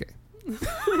 Okay.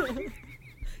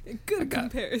 Good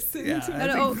comparison. Yeah,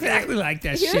 No, that's exactly like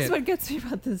that Here's shit. what gets me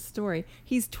about this story.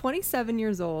 He's 27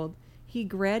 years old. He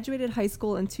graduated high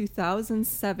school in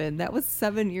 2007. That was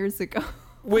 7 years ago.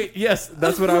 Wait, yes,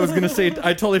 that's what I was going to say.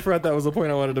 I totally forgot that was the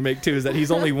point I wanted to make too, is that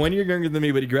he's only 1 year younger than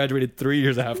me, but he graduated 3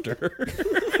 years after.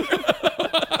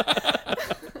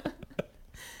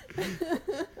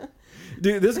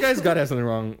 Dude, this guy's got to have something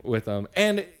wrong with him.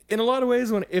 And in a lot of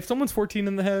ways, if someone's 14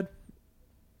 in the head,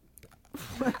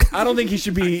 I don't think he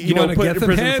should be, put in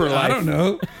prison for life. I don't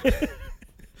know.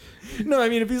 No, I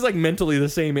mean, if he's like mentally the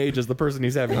same age as the person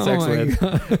he's having sex with,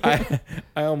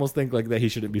 I almost think like that he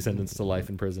shouldn't be sentenced to life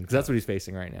in prison, because that's what he's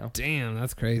facing right now. Damn,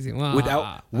 that's crazy. Wow.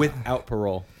 Without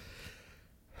parole.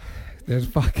 There's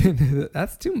fucking.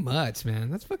 That's too much, man.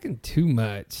 That's fucking too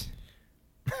much.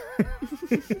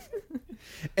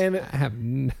 And I have.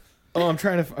 I'm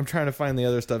trying to find the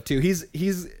other stuff too.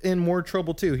 He's in more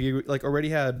trouble too. He like already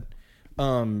had,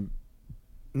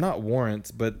 not warrants,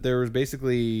 but there was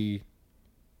basically.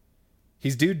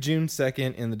 He's due June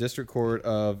 2nd in the District Court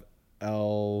of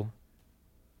Albemarle.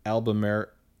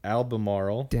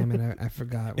 Damn it, I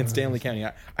forgot. In Stanley County.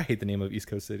 I hate the name of East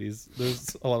Coast cities.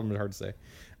 There's a lot of them that are hard to say.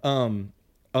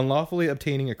 Unlawfully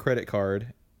obtaining a credit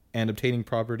card and obtaining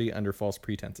property under false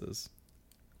pretenses.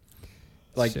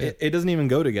 Like, it doesn't even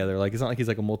go together. Like, it's not like he's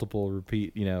like a multiple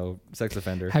repeat, sex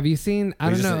offender. Have you seen,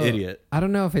 I don't know. He's just an idiot. I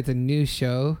don't know if it's a new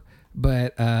show,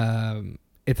 but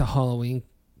it's a Halloween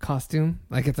costume.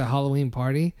 Like, it's a Halloween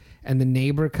party, and the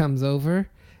neighbor comes over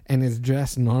and is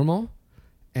dressed normal,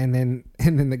 and then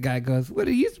the guy goes, "What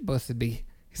are you supposed to be?"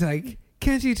 He's like,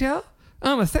 "Can't you tell?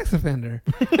 I'm a sex offender."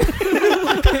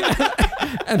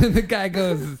 And then the guy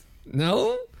goes,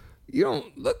 "No, you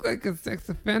don't look like a sex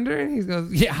offender." And he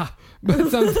goes, "Yeah,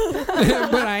 but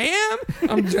I am.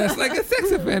 I'm dressed like a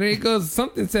sex offender." He goes,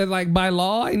 "Something said like by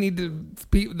law I need to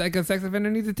speak like a sex offender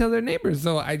needs to tell their neighbors.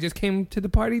 So I just came to the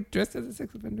party dressed as a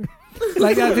sex offender."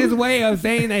 Like, that's his way of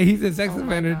saying that he's a sex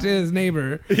offender to his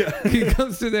neighbor. Yeah. He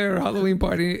comes to their Halloween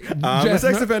party. I'm a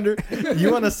sex offender.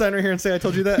 You want to sign right here and say I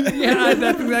told you that? Yeah,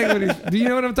 that's exactly what do you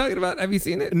know what I'm talking about? Have you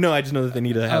seen it? No, I just know that they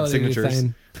need to have signatures.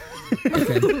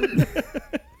 Okay.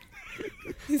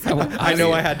 I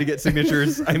know I had to get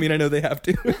signatures. I mean, I know they have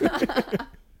to.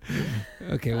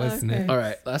 Okay, what's next? All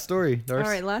right, last story. Darce. All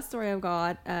right, last story I've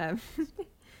got.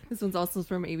 This one's also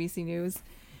from ABC News.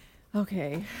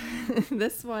 Okay.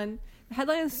 This one, the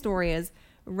headline of the story is,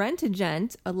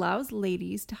 Rent-A-Gent allows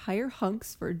ladies to hire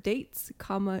hunks for dates,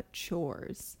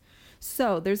 chores.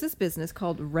 So there's this business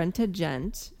called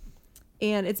Rent-A-Gent,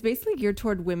 and it's basically geared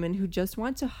toward women who just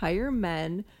want to hire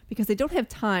men because they don't have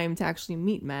time to actually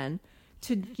meet men,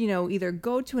 to, either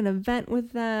go to an event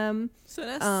with them,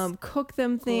 cook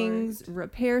them things,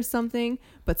 repair something,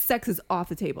 but sex is off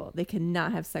the table. They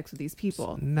cannot have sex with these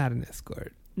people. Not an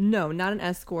escort. No, not an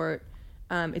escort.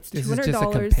 It's $200. This is just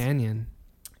a companion.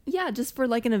 Yeah, just for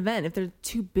like an event. If they're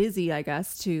too busy, I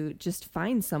guess, to just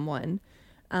find someone.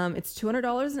 It's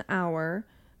 $200 an hour.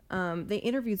 They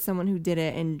interviewed someone who did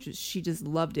it, and she just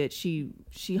loved it. She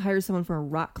hires someone for a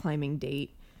rock climbing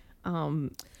date.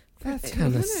 That's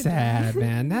kind of sad,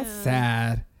 man. That's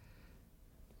sad.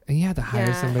 And you have to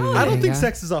hire somebody. I don't think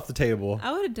sex is off the table.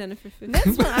 I would have done it for 50.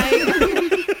 That's what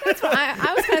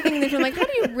I was kind of thinking this. I'm like, how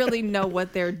do you really know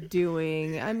what they're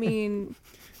doing? I mean,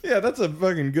 yeah, that's a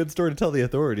fucking good story to tell the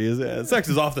authorities. Sex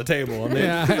is off the table. I mean,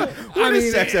 Yeah. when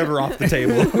is sex ever off the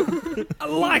table? I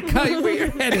like where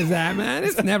your head is at, man.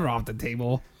 It's never off the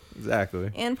table.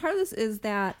 Exactly. and part of this is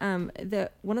that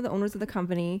one of the owners of the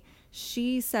company,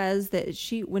 she says that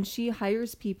when she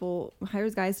hires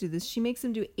guys to do this, she makes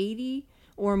them do 80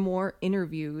 or more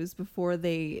interviews before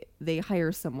they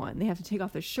hire someone. They have to take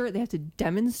off their shirt. They have to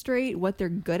demonstrate what they're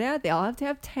good at. They all have to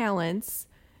have talents.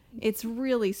 It's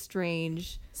really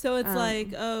strange. So it's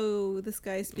like, oh, this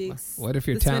guy speaks What if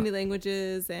you're this many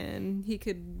languages, and he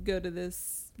could go to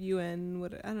this UN.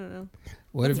 What I don't know.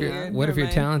 What if That's you're weird. what if Never you're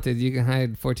mind. talented? You can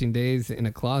hide 14 days in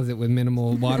a closet with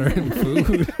minimal water and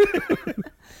food.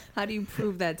 How do you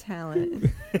prove that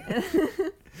talent?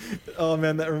 Oh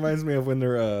man, that reminds me of when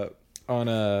they're on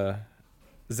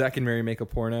Zack and Mary Make a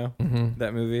Porno, Mhm.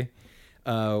 that movie,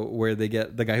 where they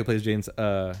get the guy who plays Jay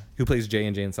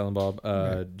and Jay and Silent Bob,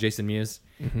 Right. Jason Mewes,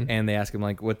 Mhm. and they ask him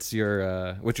like, "What's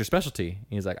your specialty?" And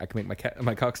he's like, "I can make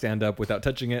my cock stand up without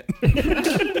touching it."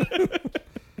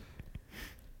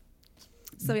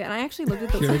 So yeah, and I actually looked at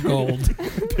Pure the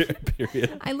gold.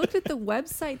 Period. I looked at the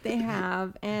website they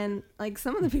have, and like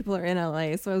some of the people are in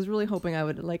LA, so I was really hoping I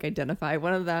would like identify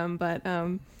one of them, but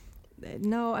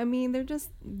no, I mean they're just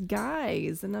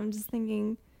guys, and I'm just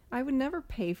thinking I would never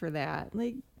pay for that.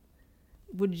 Like,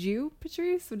 would you,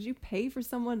 Patrice? Would you pay for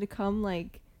someone to come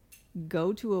like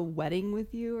go to a wedding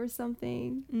with you or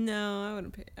something? No, I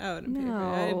wouldn't pay. I wouldn't pay for it.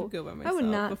 No, I'd go by myself. I would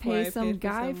not before I pay some paid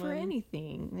guy for someone.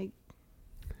 anything. Like,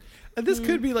 And this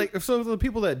could be like, so the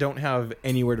people that don't have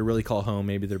anywhere to really call home,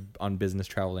 maybe they're on business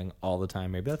traveling all the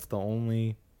time. Maybe that's the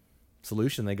only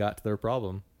solution they got to their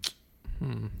problem.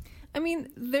 I mean,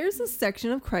 there's a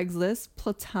section of Craigslist,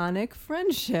 platonic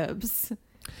friendships.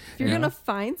 If you're Yeah. gonna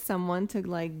find someone to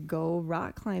like go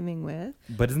rock climbing with,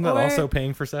 But isn't that Or- also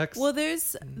paying for sex? Well,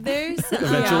 there's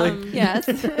Eventually. yes,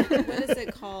 what is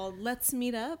it called? Let's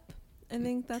Meet Up. I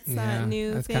think that's that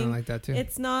new that's thing. kind of like that too.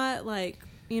 It's not like,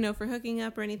 for hooking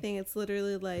up or anything. It's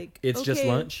literally like it's just okay.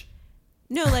 lunch.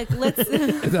 No, like let's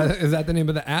is that the name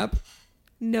of the app?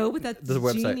 no, but that's The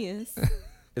website. genius.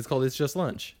 It's called It's Just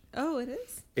Lunch. Oh, it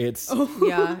is. It's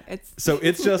yeah, it's so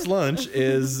It's Just Lunch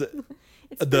is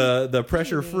the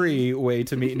pressure free way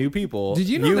to meet new people. Did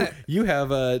you know that- you have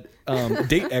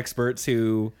date experts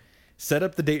who set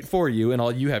up the date for you, and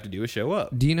all you have to do is show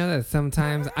up. Do you know that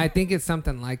sometimes I think it's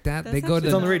something like that? That's They go to actually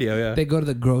It's on the, the radio, yeah. they go to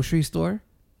the grocery store,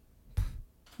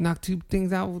 knock two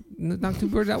birds out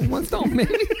with one stone,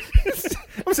 maybe.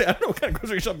 I'm saying, I don't know what kind of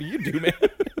grocery shopping you do, man.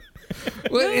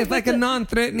 Well, it's like a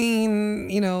non-threatening,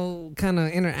 kind of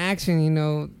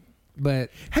interaction, but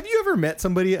Have you ever met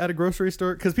somebody at a grocery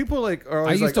store? Because people are I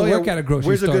always used like, to "Oh, work yeah, at a grocery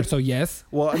where's store, good-" so yes.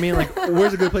 Well, I mean, like,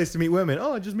 where's a good place to meet women?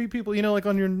 Oh, just meet people, like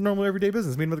on your normal everyday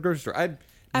business. Meet them at the grocery store.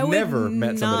 I never would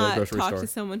met somebody at a not grocery talk store. to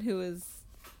someone who is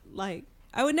like.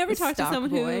 I would never A talk to stock someone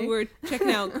boy. who were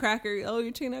checking out crackers. Oh,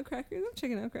 you're checking out crackers? I'm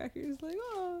checking out crackers. Like,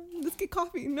 oh, let's get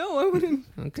coffee. No, I wouldn't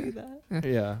Okay. do that.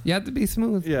 Yeah. You have to be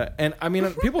smooth. Yeah, and I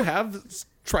mean, people have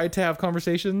tried to have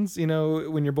conversations,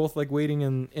 when you're both like waiting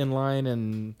in line,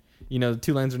 and the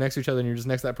two lines are next to each other, and you're just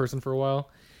next to that person for a while.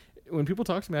 When people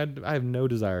talk to me, I have no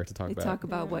desire to talk they back. talk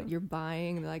about Yeah. what you're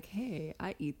buying. And they're like, "Hey,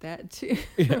 I eat that too."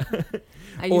 Yeah.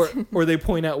 I or they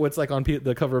point out what's like on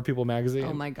the cover of People magazine.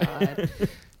 oh my god,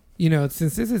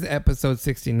 Since this is episode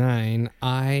 69,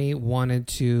 I wanted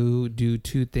to do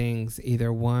two things.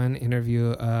 Either one,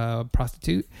 interview a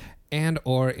prostitute and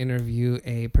or interview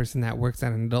a person that works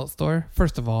at an adult store.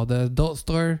 First of all, the adult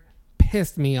store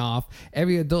pissed me off.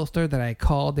 Every adult store that I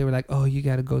called, they were like, oh, you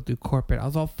got to go through corporate. I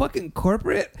was all fucking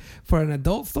corporate for an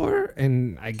adult store?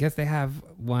 And I guess they have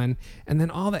one. And then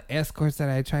all the escorts that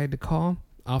I tried to call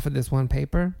off of this one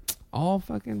paper, all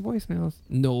fucking voicemails.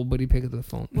 Nobody picked up the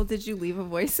phone. well, did you leave a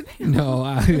voicemail? No,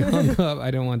 I hung up.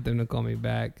 I don't want them to call me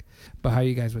back. But how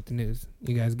you guys with the news?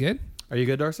 You guys good? Are you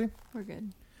good, Darcy? We're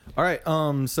good. All right.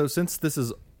 So since this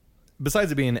is,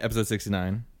 besides it being episode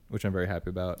 69, which I'm very happy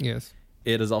about, Yes.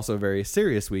 it is also a very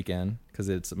serious weekend because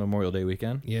it's Memorial Day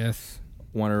weekend. Yes.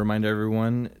 Want to remind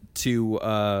everyone to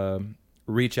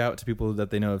reach out to people that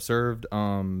they know have served.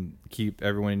 Keep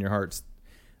everyone in your hearts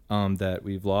that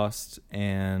we've lost,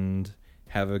 and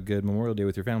have a good Memorial Day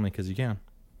with your family because you can.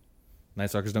 Night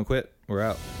Stalkers don't quit. We're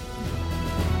out.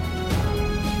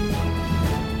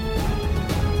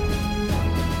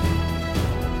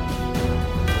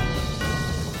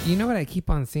 You know what I keep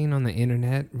on seeing on the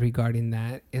internet regarding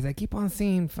that is I keep on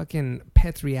seeing fucking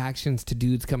pets' reactions to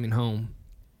dudes coming home.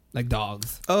 Like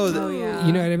dogs. Oh yeah.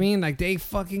 You know what I mean? Like they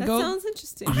fucking That go sounds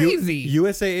interesting. crazy.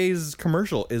 USAA's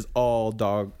commercial is all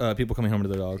dog people coming home to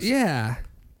their dogs. Yeah.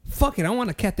 Fuck it. I want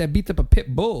a cat that beats up a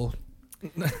pit bull.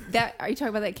 That are you talking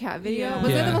about that cat video? Yeah.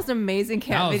 Was that Yeah. the most amazing That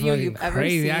cat was video fucking you've ever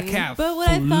crazy. seen? That cat But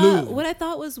what I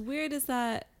thought was weird is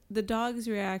that the dog's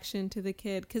reaction to the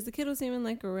kid, because the kid wasn't even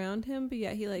like around him, but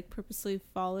yet he like purposely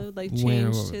followed, like Went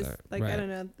changed over his there. like I Right. don't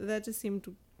know. That just seemed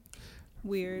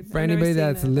weird. For I've never anybody seen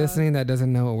that's that dog. listening that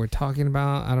doesn't know what we're talking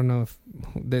about, I don't know if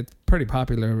that's pretty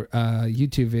popular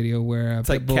YouTube video where It's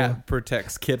like cat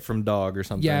protects kid from dog or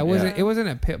something. Yeah, it wasn't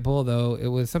a pit bull though. It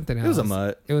was something else. It was a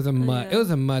mutt. It was a mutt. Yeah. It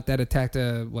was a mutt that attacked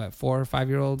a 4 or 5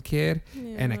 year old kid,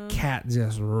 and a Yeah. cat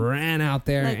just ran out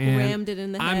there Like and rammed it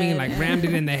in the head. I mean, like rammed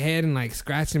it in the head and like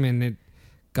scratched him, and it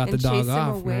got And the dog chased him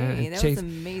off, away. man. It That chased-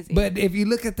 was amazing. But if you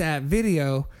look at that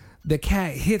video, the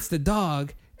cat hits the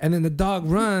dog, and then the dog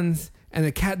runs, and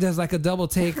the cat does like a double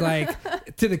take, like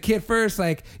to the kid first,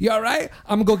 like, "You all right?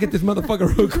 I'm gonna go get this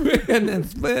motherfucker real quick," and then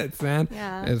splits, man.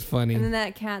 Yeah. It's funny. And then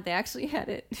that cat, they actually had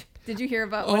it. Did you hear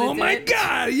about what Oh it my did?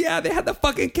 god! Yeah, they had the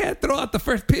fucking cat throw out the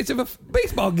first pitch of a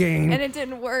baseball game, And it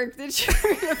didn't work. Did you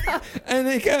hear about and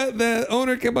the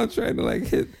owner kept on trying to like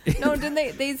hit. No, didn't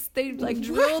they like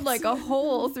drilled like a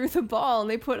hole through the ball and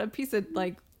they put a piece of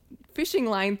like fishing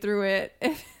line through it.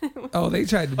 Oh, they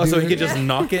tried to. Oh, do so he it. could just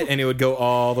knock it and it would go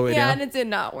all the way Yeah, down? and it did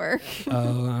not work. Oh, I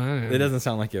don't know. It doesn't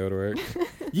sound like it would work.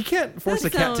 You can't force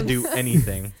That a cat to do sounds-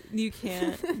 anything. You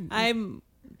can't. I'm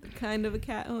kind of a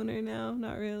cat owner now.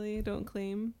 Not really. I don't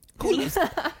claim. Who loves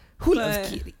But-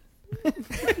 kitty?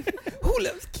 Who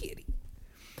loves kitty?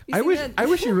 You I see wish that-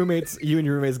 you and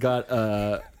your roommates got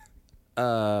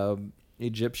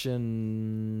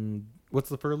Egyptian. What's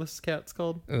the furless cat's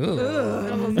called? Ooh.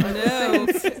 Ugh, no.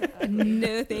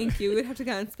 No, thank you. We'd have to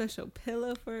get a special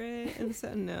pillow for it. And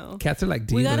so, no. Cats are like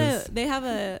divas. We gotta, they have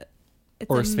a. It's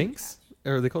Or a sphinx?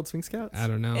 Or are they called sphinx cats? I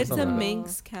don't know. It's a Something.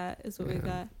 minx cat, is what we Yeah.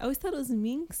 got. I always thought it was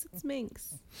minx. It's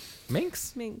minx.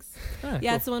 Minx? Minx. Ah,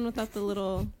 Yeah, cool. it's the one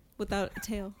without a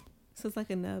tail. So it's like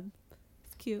a nub.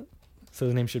 It's cute. So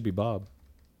his name should be Bob.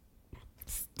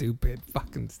 Stupid.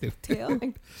 Fucking stupid. Tail.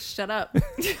 Shut up.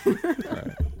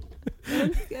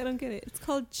 I don't get it. It's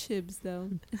called Chibs, though.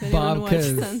 If Bob, anyone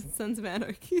watched 'cause- Sons of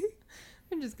Anarchy.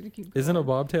 I'm just gonna keep. Isn't a going.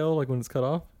 bobtail like when it's cut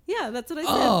off? Yeah, that's what I said.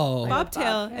 Oh. Bobtail.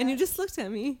 Bobcat. And you just looked at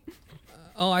me.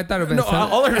 Oh, I thought it was. No,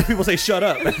 all I heard people say "shut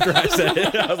up" after I said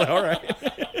it. I was like, "All right."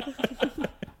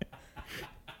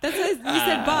 That's why you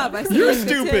said Bob. I said You're like the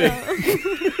stupid.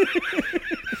 tail.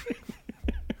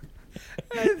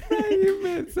 I thought you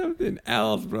meant something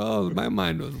else, bro. My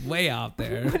mind was way out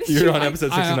there. You're on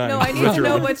episode 69. No, I need What's to your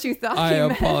know room? what you thought. I you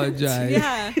meant. apologize.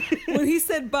 Yeah. When he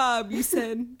said Bob, you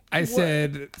said. I what?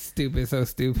 said stupid, so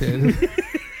stupid.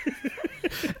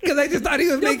 Because I just thought he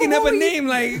was making up a name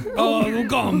like, oh, we'll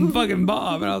call him fucking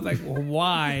Bob. And I was like, well,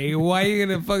 why? Why are you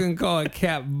going to fucking call a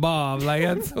cat Bob? Like,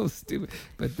 that's so stupid.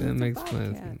 But then it makes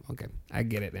Bobcat. sense. Okay, I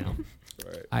get it now.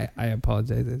 Right. I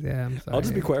apologize. Yeah, I'm sorry. I'll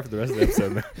just be quiet for the rest of the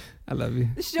episode, man. I love you.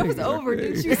 The show's over.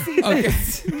 Did you see Okay.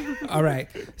 this? All right.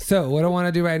 So what I want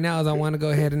to do right now is I want to go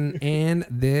ahead and end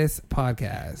this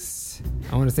podcast.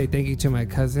 I want to say thank you to my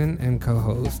cousin and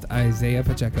co-host, Isaiah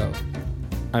Pacheco.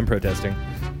 I'm protesting.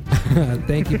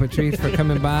 Thank you, Patrice, for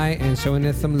coming by and showing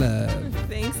us some love.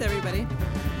 Thanks, everybody.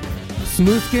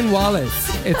 Smoothskin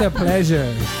Wallace, it's a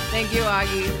pleasure. Thank you,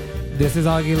 Augie. This is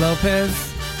Augie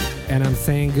Lopez, and I'm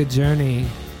saying good journey.